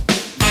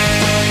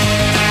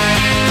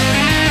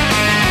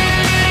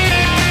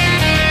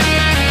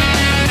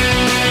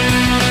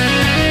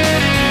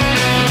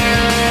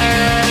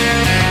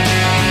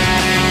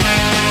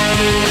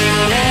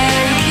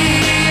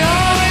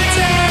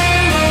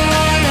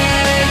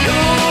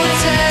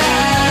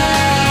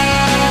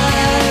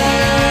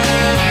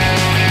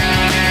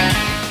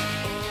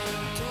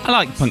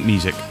 I like punk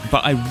music,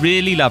 but I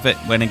really love it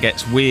when it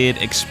gets weird,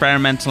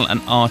 experimental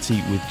and arty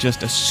with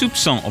just a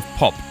soupçon of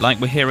pop, like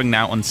we're hearing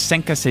now on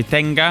Senka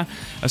Setenga,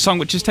 a song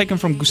which is taken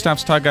from Gustav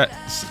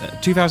Tiger's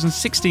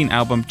 2016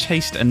 album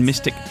Chaste and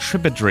Mystic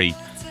Tribadry.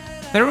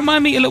 They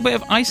remind me a little bit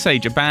of Ice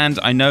Age, a band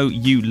I know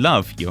you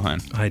love, Johan.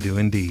 I do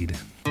indeed.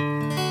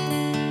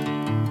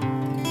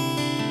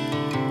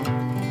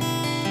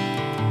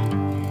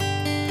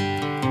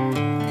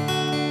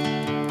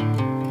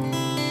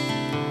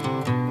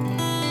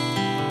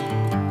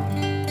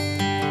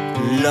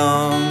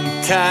 Long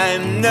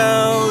time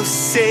no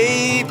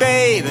see,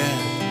 baby.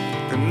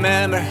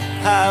 Remember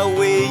how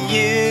we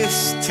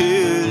used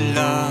to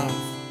love.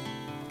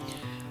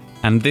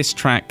 And this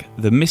track,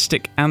 The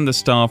Mystic and the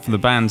Star from the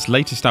band's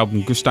latest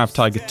album Gustav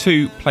Tiger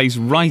 2, plays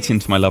right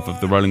into my love of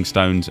the Rolling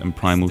Stones and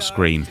Primal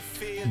Scream.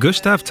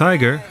 Gustav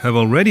Tiger have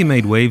already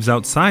made waves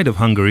outside of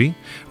Hungary.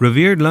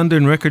 Revered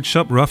London record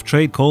shop Rough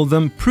Trade called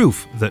them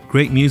proof that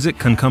great music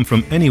can come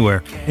from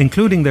anywhere,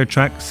 including their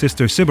track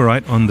Sister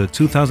Sybarite on the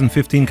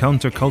 2015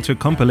 Counterculture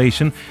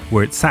compilation,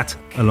 where it sat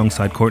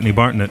alongside Courtney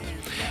Bartlett.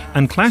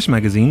 And Clash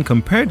magazine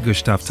compared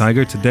Gustav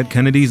Tiger to Dead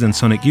Kennedys and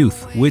Sonic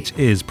Youth, which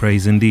is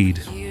praise indeed.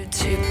 You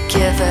to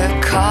give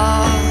a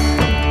call.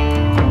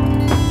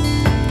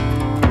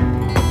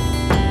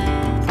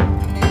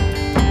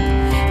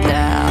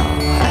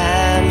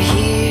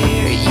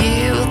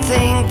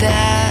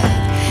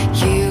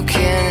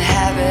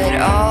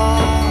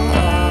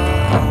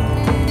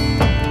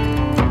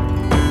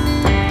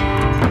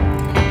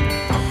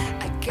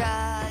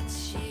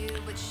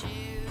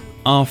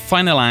 Our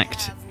final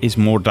act is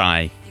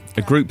Mordai,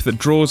 a group that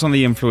draws on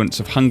the influence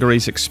of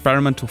Hungary's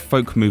experimental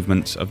folk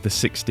movements of the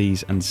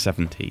 60s and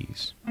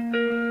 70s.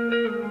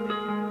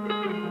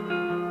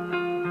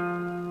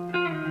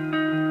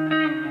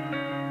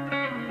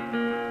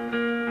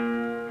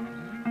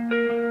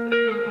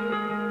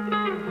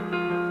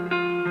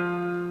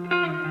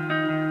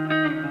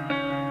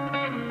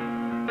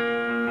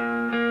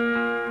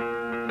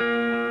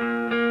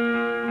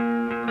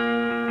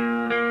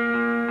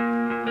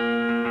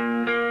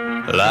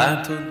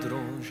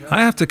 I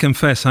have to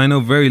confess I know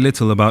very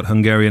little about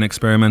Hungarian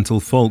experimental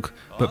folk,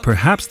 but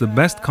perhaps the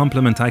best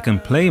compliment I can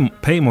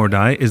pay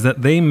Mordai is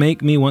that they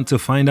make me want to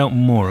find out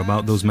more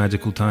about those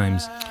magical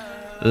times.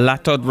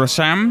 Látod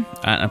Rosam,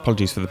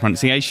 apologies for the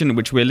pronunciation,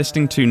 which we're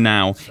listening to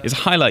now, is a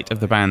highlight of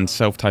the band's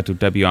self-titled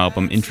debut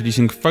album,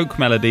 introducing folk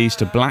melodies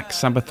to Black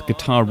Sabbath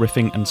guitar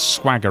riffing and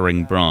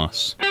swaggering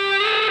brass.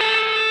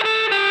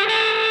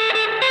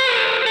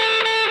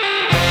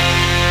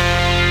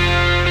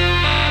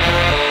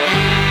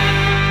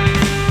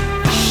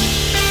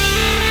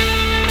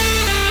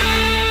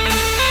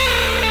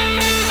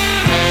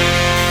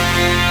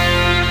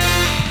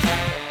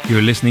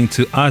 You're listening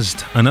to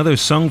Azd, another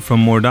song from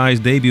Mordai's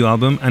debut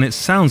album, and it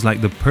sounds like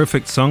the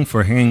perfect song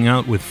for hanging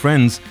out with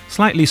friends,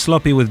 slightly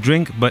sloppy with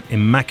drink but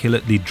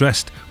immaculately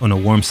dressed on a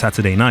warm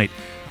Saturday night.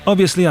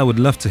 Obviously, I would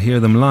love to hear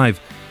them live,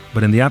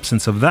 but in the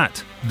absence of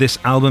that, this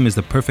album is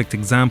the perfect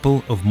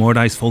example of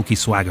Mordai's folky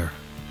swagger.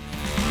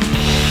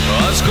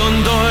 Azt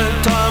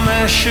gondoltam,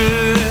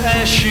 eső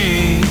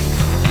esik,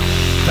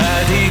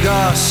 pedig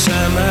a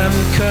szemem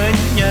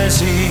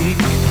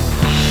könnyezik.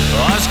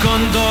 Azt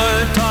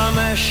gondoltam,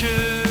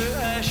 eső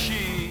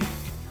esik.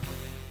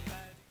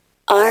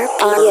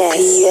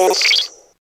 RPS.